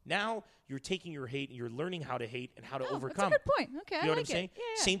 Now you're taking your hate and you're learning how to hate and how to overcome. That's a good point. Okay, you know what I'm saying?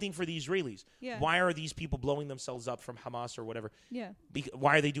 Yeah. Same thing for the Israelis. Yeah. Why are these people blowing themselves up from Hamas or whatever? Yeah.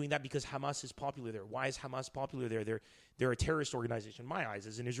 Why are they doing that? Because Hamas is popular there. Why is Hamas popular there? They're a terrorist organization. In my eyes,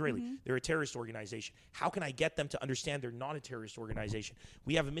 as an Israeli, they're a terrorist organization. How can I get them to understand they're not a terrorist organization?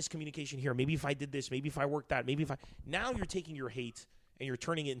 We have a miscommunication here. Maybe if I did this, maybe if I worked that, maybe if I... Now you're taking your hate and you're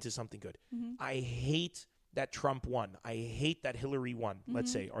turning it into something good. I hate that Trump won. I hate that Hillary won, let's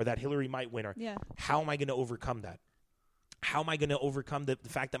say, or that Hillary might win. Or how am I going to overcome that? How am I going to overcome the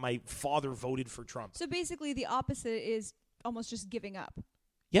fact that my father voted for Trump? So basically the opposite is almost just giving up.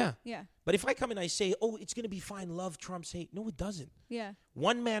 Yeah. Yeah. But if I come and I say, oh, it's going to be fine, love trumps hate. No, it doesn't. Yeah.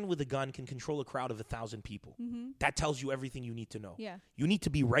 One man with a gun can control a crowd of 1,000 people. That tells you everything you need to know. Yeah. You need to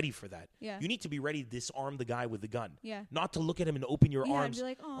be ready for that. Yeah. You need to be ready to disarm the guy with the gun. Yeah. Not to look at him and open your arms. And be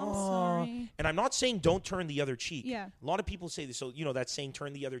like, oh, I'm sorry. And I'm not saying don't turn the other cheek. Yeah. A lot of people say this. So, that saying,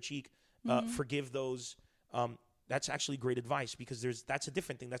 turn the other cheek, forgive those. That's actually great advice because that's a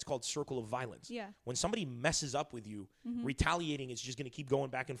different thing. That's called circle of violence. Yeah. When somebody messes up with you, retaliating is just going to keep going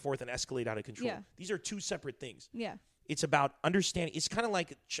back and forth and escalate out of control. Yeah. These are two separate things. Yeah. It's about understanding. It's kind of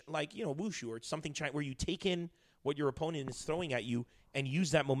like wushu or something where you take in what your opponent is throwing at you and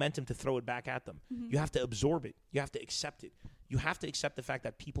use that momentum to throw it back at them. You have to absorb it. You have to accept it. You have to accept the fact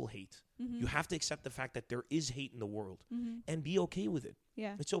that people hate. You have to accept the fact that there is hate in the world and be okay with it.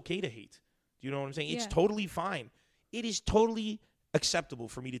 Yeah. It's okay to hate. Do you know what I'm saying? Yeah. It's totally fine. It is totally acceptable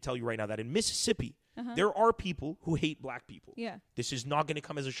for me to tell you right now that in Mississippi, there are people who hate black people. Yeah. This is not going to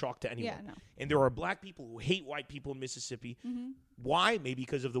come as a shock to anyone. Yeah, no. And there are black people who hate white people in Mississippi. Why? Maybe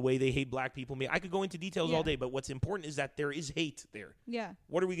because of the way they hate black people. I could go into details all day, but what's important is that there is hate there. Yeah.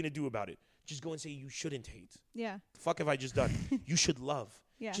 What are we going to do about it? Just go and say you shouldn't hate. Yeah. The fuck have I just done? You should love.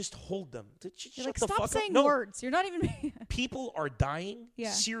 Yeah. Just hold them. You're like, the stop fuck saying up. words. You're not even. People are dying. Yeah.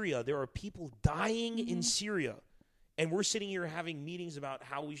 Syria. There are people dying in Syria. And we're sitting here having meetings about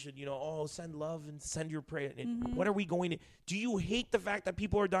how we should, send love and send your prayer. And what are we going to? Do you hate the fact that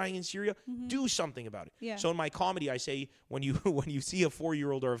people are dying in Syria? Do something about it. Yeah. So in my comedy, I say when you see a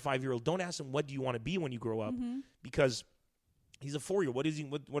 4-year-old or a 5-year-old, don't ask him what do you want to be when you grow up, because he's a 4-year-old. What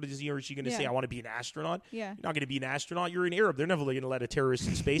is he or she going to say? I want to be an astronaut. Yeah. You're not going to be an astronaut. You're an Arab. They're never going to let a terrorist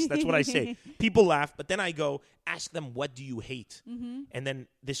in space. That's what I say. People laugh, but then I go, ask them, what do you hate? And then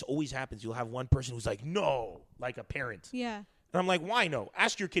this always happens. You'll have one person who's like, no, like a parent. Yeah. And I'm like, why no?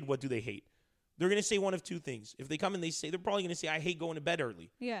 Ask your kid, what do they hate? They're going to say one of two things. If they come and they're probably going to say, I hate going to bed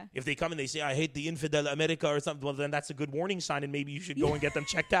early. Yeah. If they come and they say, I hate the infidel America or something, well, then that's a good warning sign, and maybe you should go and get them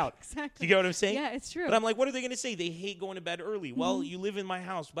checked out. Exactly. You get what I'm saying? Yeah, it's true. But I'm like, what are they going to say? They hate going to bed early. Well, you live in my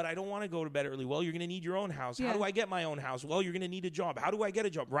house, but I don't want to go to bed early. Well, you're going to need your own house. How do I get my own house? Well, you're going to need a job. How do I get a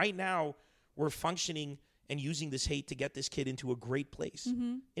job? Right now, we're functioning and using this hate to get this kid into a great place.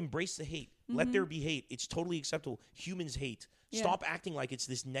 Embrace the hate. Let there be hate. It's totally acceptable. Humans hate. Yeah. Stop acting like it's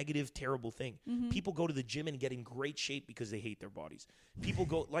this negative, terrible thing. People go to the gym and get in great shape because they hate their bodies. People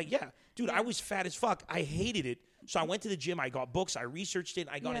go dude, I was fat as fuck. I hated it. So I went to the gym. I got books. I researched it.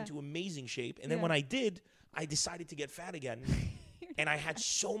 I got into amazing shape. And then when I did, I decided to get fat again. And I had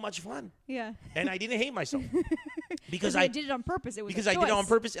so much fun. Yeah. And I didn't hate myself. Because I did it on purpose. It was because I did it on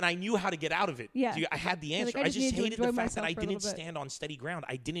purpose, and I knew how to get out of it. Yeah. So I had the answer. Like, I just hated the fact that I myself didn't stand on steady ground.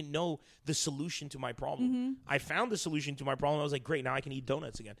 I didn't know the solution to my problem. I found the solution to my problem. I was like, great, now I can eat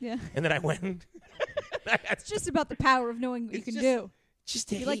donuts again. Yeah. And then I went. It's just about the power of knowing what you can do.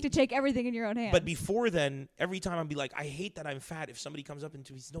 You like to take everything in your own hands. But before then, every time I'd be like, I hate that I'm fat. If somebody comes up and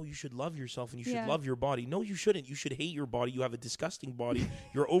says, no, you should love yourself and you should love your body. No, you shouldn't. You should hate your body. You have a disgusting body.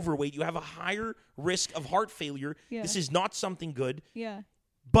 You're overweight. You have a higher risk of heart failure. Yeah. This is not something good. Yeah.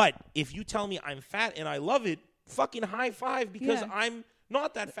 But if you tell me I'm fat and I love it, fucking high five, because I'm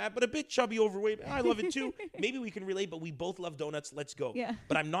not that fat, but a bit chubby, overweight. I love it too. Maybe we can relate, but we both love donuts. Let's go. Yeah.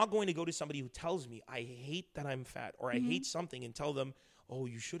 But I'm not going to go to somebody who tells me I hate that I'm fat or I hate something and tell them, oh,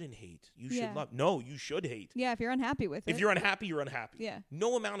 you shouldn't hate. You should love. No, you should hate. Yeah, if you're unhappy with it. If you're unhappy, you're unhappy. Yeah.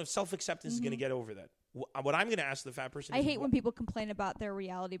 No amount of self-acceptance is going to get over that. What I'm going to ask the fat person I hate when people complain about their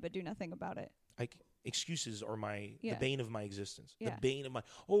reality but do nothing about it. Excuses are the bane of my existence. Yeah. The bane of my,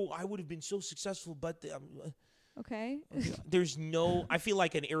 I would have been so successful, but... Okay. I feel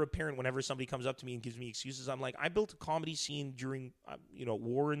like an Arab parent whenever somebody comes up to me and gives me excuses. I'm like, I built a comedy scene during,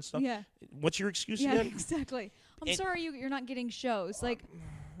 war and stuff. Yeah. What's your excuse Yeah, again? exactly. I'm sorry you're not getting shows. Like,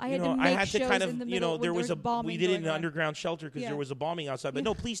 I I had to kind of, in the middle there was bombing. We did it in an underground shelter because there was a bombing outside. But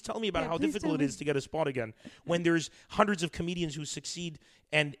no, please tell me about how difficult it is to get a spot again when there's hundreds of comedians who succeed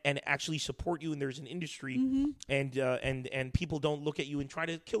and actually support you, and there's an industry, and people don't look at you and try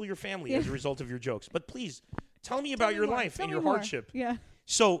to kill your family as a result of your jokes. But please. Tell me about your life and your hardship. Yeah.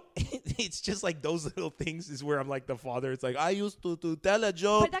 So it's just like those little things is where I'm like the father. It's like, I used to tell a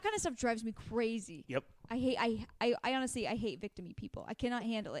joke. But that kind of stuff drives me crazy. Yep. I honestly, I hate victim-y people. I cannot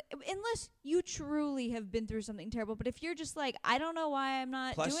handle it. Unless you truly have been through something terrible. But if you're just like, I don't know why I'm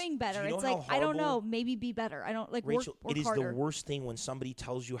not doing better. It's like, I don't know, maybe be better. I don't like Rachel, work it is harder. the worst thing when somebody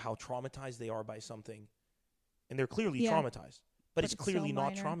tells you how traumatized they are by something. And they're clearly traumatized. But it's clearly so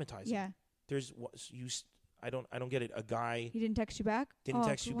not minor. traumatizing. Yeah. I don't get it. A guy he didn't text you back. You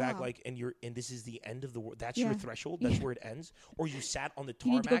back, like, and this is the end of the world. That's your threshold. That's where it ends. Or you sat on the tarmac.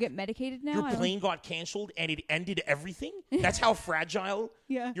 You need to go get medicated now. Your plane got canceled and it ended everything. That's how fragile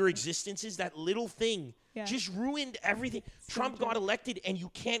your existence is. That little thing just ruined everything. Trump got elected and you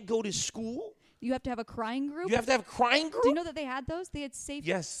can't go to school. You have to have a crying group. You have to have a crying group. Do you know that they had those? They had safe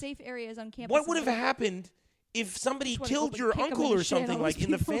areas on campus. What would have happened if somebody killed your uncle or something, like, in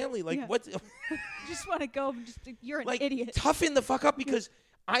the family? Like, what? Just want to go. You're an idiot. Toughen the fuck up, because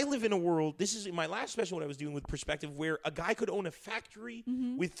I live in a world, this is in my last special what I was doing with Perspective, where a guy could own a factory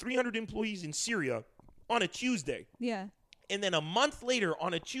with 300 employees in Syria on a Tuesday. Yeah. And then a month later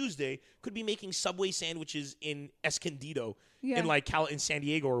on a Tuesday could be making Subway sandwiches in Escondido in in San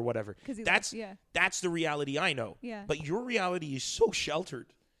Diego or whatever. That's the reality I know. Yeah. But your reality is so sheltered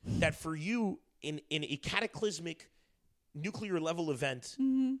that for you in a cataclysmic nuclear level event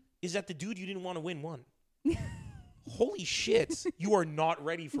is that the dude you didn't want to win. Holy shit. You are not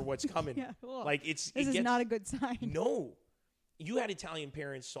ready for what's coming. This is not a good sign. No. You had Italian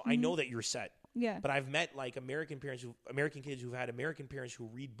parents, so I know that you're set. Yeah. But I've met like American kids who've had American parents who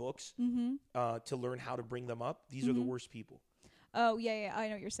read books to learn how to bring them up. These are the worst people. Oh, yeah, I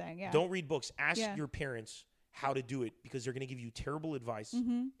know what you're saying. Yeah. Don't read books. Ask your parents how to do it, because they're going to give you terrible advice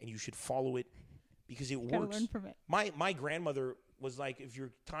and you should follow it because it works. Learn from it. My grandmother was like, if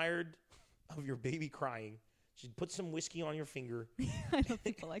you're tired of your baby crying, she'd put some whiskey on your finger. I know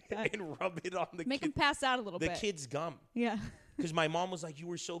people like that. And rub it on the Make him pass out a little bit. The kid's gum. Yeah. Because my mom was like, you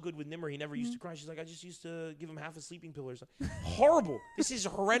were so good with Nemr. He never used to cry. She's like, I just used to give him half a sleeping pill or something. Horrible. This is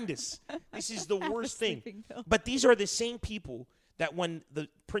horrendous. This is the worst thing. But these are the same people that when the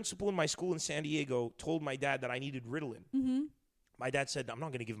principal in my school in San Diego told my dad that I needed Ritalin, my dad said, I'm not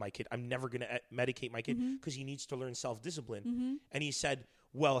going to give my kid, I'm never going to medicate my kid because he needs to learn self-discipline. And he said,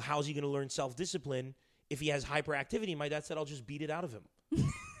 well, how's he going to learn self-discipline if he has hyperactivity? My dad said, I'll just beat it out of him.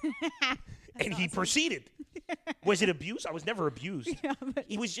 And he proceeded. Was it abuse? I was never abused. Yeah, but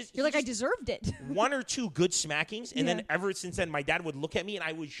he was just. You're like, I deserved it. One or two good smackings, and then ever since then, my dad would look at me and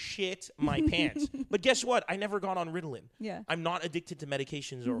I would shit my pants. But guess what? I never got on Ritalin. Yeah. I'm not addicted to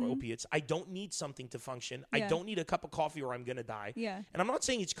medications or opiates. I don't need something to function. I don't need a cup of coffee or I'm gonna die. Yeah. And I'm not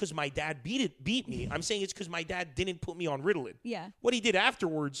saying it's because my dad beat me. I'm saying it's because my dad didn't put me on Ritalin. Yeah. What he did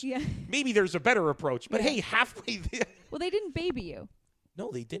afterwards, maybe there's a better approach. But hey, halfway there. Well, they didn't baby you. No,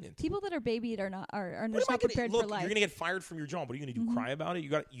 they didn't. People that are babied are not prepared for life. You're gonna get fired from your job. What are you gonna do? Cry about it?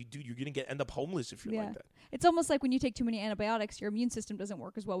 You're gonna end up homeless if you're like that. It's almost like when you take too many antibiotics, your immune system doesn't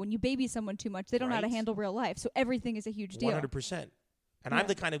work as well. When you baby someone too much, they don't know how to handle real life. So everything is a huge deal. 100%. And I'm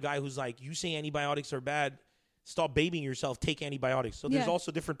the kind of guy who's like, you say antibiotics are bad, stop babying yourself, take antibiotics. So there's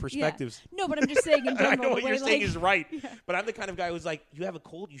also different perspectives. No, but I'm just saying in general. I know what you're saying is right. But I'm the kind of guy who's like, you have a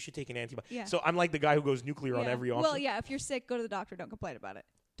cold, you should take an antibiotic. Yeah. So I'm like the guy who goes nuclear on every option. Well, yeah, if you're sick, go to the doctor. Don't complain about it.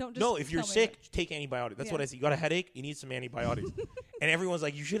 Don't just if you're sick, take antibiotics. That's what I say. You got a headache, you need some antibiotics. And everyone's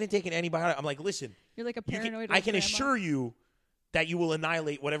like, you shouldn't take an antibiotic. I'm like, listen. You're like a paranoid I can assure you that you will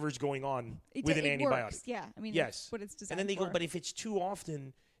annihilate whatever's going on with an antibiotic. Works. Yeah, I mean, yes. That's what it's designed And then they for. go, but if it's too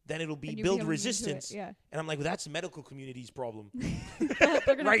often, then it'll build resistance. Yeah. And I'm like, well, that's the medical community's problem.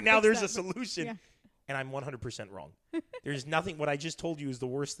 Right now, there's a solution. Yeah. And I'm 100% wrong. There's nothing. What I just told you is the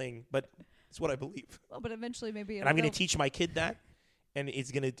worst thing, but it's what I believe. Well, but eventually maybe and I'm going to teach my kid that, and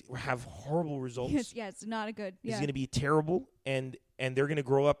it's going to have horrible results. Yes, it's not a good. It's going to be terrible, and they're going to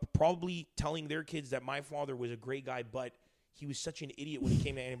grow up probably telling their kids that my father was a great guy, but he was such an idiot when he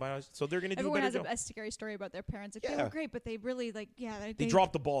came to antibiotics. So they're going to do a better job. Everyone has a scary story about their parents. Like, they were great, but they really, they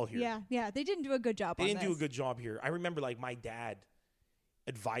dropped the ball here. Yeah. They didn't do a good job on this. They didn't do a good job here. I remember, my dad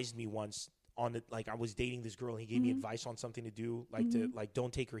advised me once on it. I was dating this girl, and he gave me advice on something to do,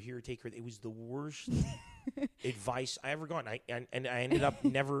 don't take her here, take her. It was the worst advice I ever got. And I ended up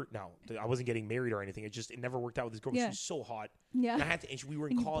never. No, I wasn't getting married or anything. It never worked out with this girl. She was so hot. Yeah. And we were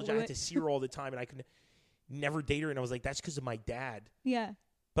in college. I had to see her all the time, and I could never date her. And I was like, that's because of my dad. Yeah.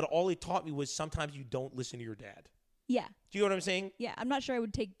 But all it taught me was sometimes you don't listen to your dad. Yeah. Do you know what I'm saying? Yeah. I'm not sure I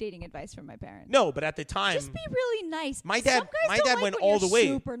would take dating advice from my parents. No, but at the time, just be really nice. My dad went like all the way.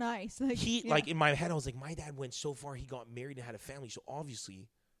 Super nice. In my head, I was like, my dad went so far. He got married and had a family. So obviously,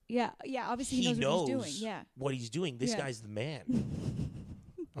 obviously he knows what he's doing. Yeah. What he's doing. This guy's the man.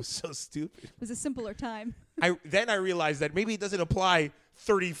 I was so stupid. It was a simpler time. Then I realized that maybe it doesn't apply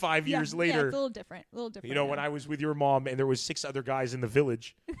 35 years later. Yeah, it's a little different. You know, when I was with your mom and there was 6 other guys in the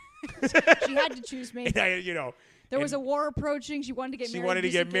village. She had to choose me. And there was a war approaching. She wanted to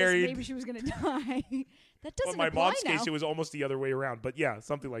get married. Maybe she was going to die. That doesn't my apply mom's now. case, it was almost the other way around. But yeah,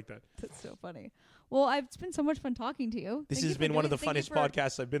 something like that. That's so funny. Well, it's been so much fun talking to you. This has been one of the funnest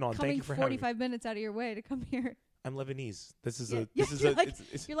podcasts I've been on. Thank you for having me. 45 minutes out of your way to come here. I'm Lebanese.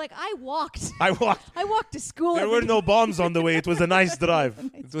 You're like, I walked. I walked to school. There were no bombs on the way. It was a nice drive.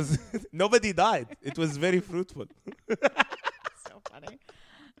 It was nobody died. It was very fruitful. So funny.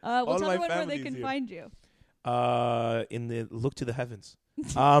 Well, All tell my everyone where they family can is here. find you. In the look to the heavens.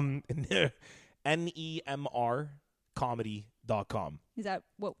 In the NEMRcomedy.com. Is that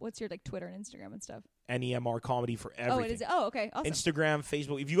what's your like Twitter and Instagram and stuff? NEMR comedy for everything. Oh, it is. Oh, okay. Awesome. Instagram,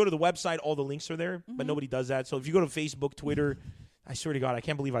 Facebook. If you go to the website, all the links are there, but nobody does that. So if you go to Facebook, Twitter, I swear to God, I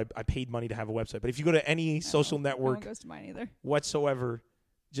can't believe I paid money to have a website. But if you go to any social network no one goes to mine either. whatsoever,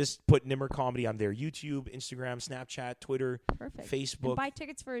 just put Nemr Comedy on there. YouTube, Instagram, Snapchat, Twitter, Perfect. Facebook. And buy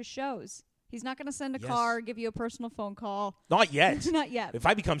tickets for his shows. He's not going to send a car, give you a personal phone call. Not yet. Not yet. If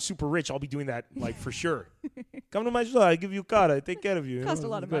I become super rich, I'll be doing that, like, for sure. Come to my show. I give you a car. I take care of you. Cost a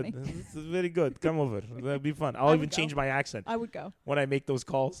lot of money. It's very good. Come over. That'll be fun. I'll even change my accent. I would go. When I make those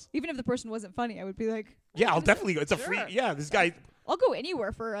calls. Even if the person wasn't funny, I would be like... Yeah, I'll definitely go. It's a free... Yeah, this guy... I'll go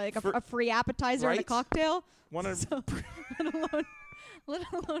anywhere for like a free appetizer and a cocktail. Let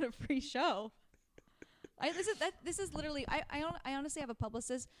alone a free show. This is literally. I honestly have a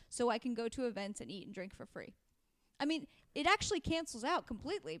publicist, so I can go to events and eat and drink for free. I mean, it actually cancels out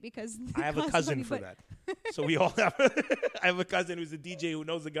completely because I have a cousin for that. So we all have. I have a cousin who's a DJ who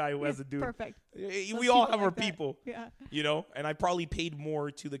knows a guy who has a dude. Perfect. We all have our people. Yeah. You know, and I probably paid more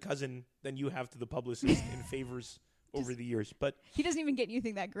to the cousin than you have to the publicist in favors. Over the years, but he doesn't even get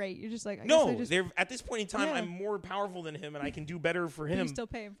anything that great. You're just like, they're at this point in time. I'm more powerful than him, and I can do better for him. But you still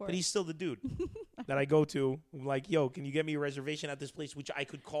pay him for it. But he's still the dude that I go to. I'm like, yo, can you get me a reservation at this place, which I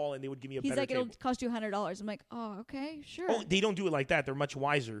could call and they would give me a better table. He's like, it'll cost you $100. I'm like, oh, okay, sure. Oh, they don't do it like that. They're much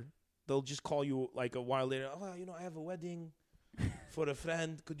wiser. They'll just call you like a while later. Oh, I have a wedding for a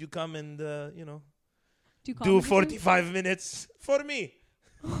friend. Could you come and do 45 minutes for me?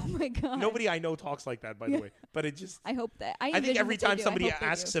 Oh my God! Nobody I know talks like that, by the way. But it just. I hope that. I think every time somebody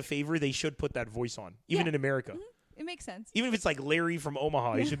asks a favor, they should put that voice on, even in America. Mm-hmm. It makes sense. Even if it's like Larry from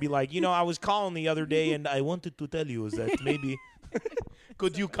Omaha, he should be like, I was calling the other day and I wanted to tell you that maybe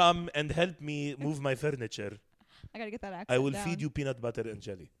could you come and help me move my furniture? I gotta get that accent. I will feed you peanut butter and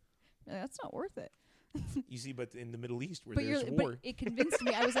jelly. That's not worth it. You see, but in the Middle East where there's war. But it convinced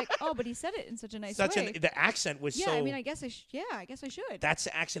me. I was like, oh, but he said it in such a nice way. The accent was so... Yeah, I mean, I guess I should. That's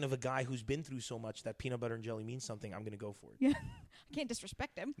the accent of a guy who's been through so much that peanut butter and jelly means something. I'm going to go for it. Yeah. I can't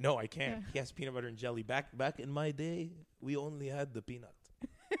disrespect him. No, I can't. Yeah. Yes, peanut butter and jelly. Back in my day, we only had the peanut.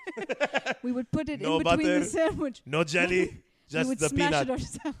 We would put it no in between butter, the sandwich. No jelly, just the peanut. We would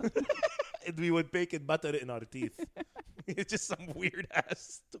smash it ourselves. And we would bake it butter in our teeth. It's just some weird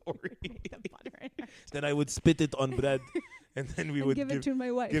ass story. Then I would spit it on bread, and then we would give it to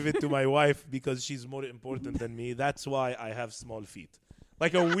my wife. Give it to my wife because she's more important than me. That's why I have small feet.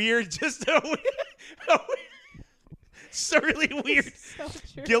 Like a weird, just a weird, it's a really weird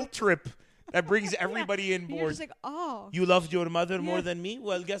guilt trip that brings everybody in board. You're just like, oh. You loved your mother more than me?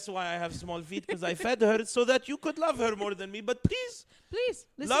 Well, guess why I have small feet? Because I fed her so that you could love her more than me. But please,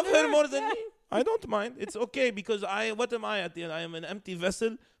 love her more than me. I don't mind. It's okay because what am I at the end? I am an empty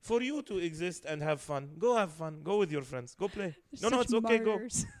vessel for you to exist and have fun. Go have fun. Go with your friends. Go play. No, it's okay.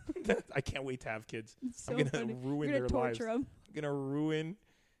 Martyrs. Go. I can't wait to have kids. So I'm going to ruin their lives. I'm going to ruin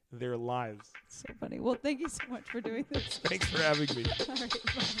their lives. So funny. Well, thank you so much for doing this. Thanks for having me. All right,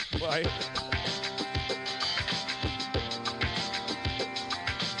 bye. Bye.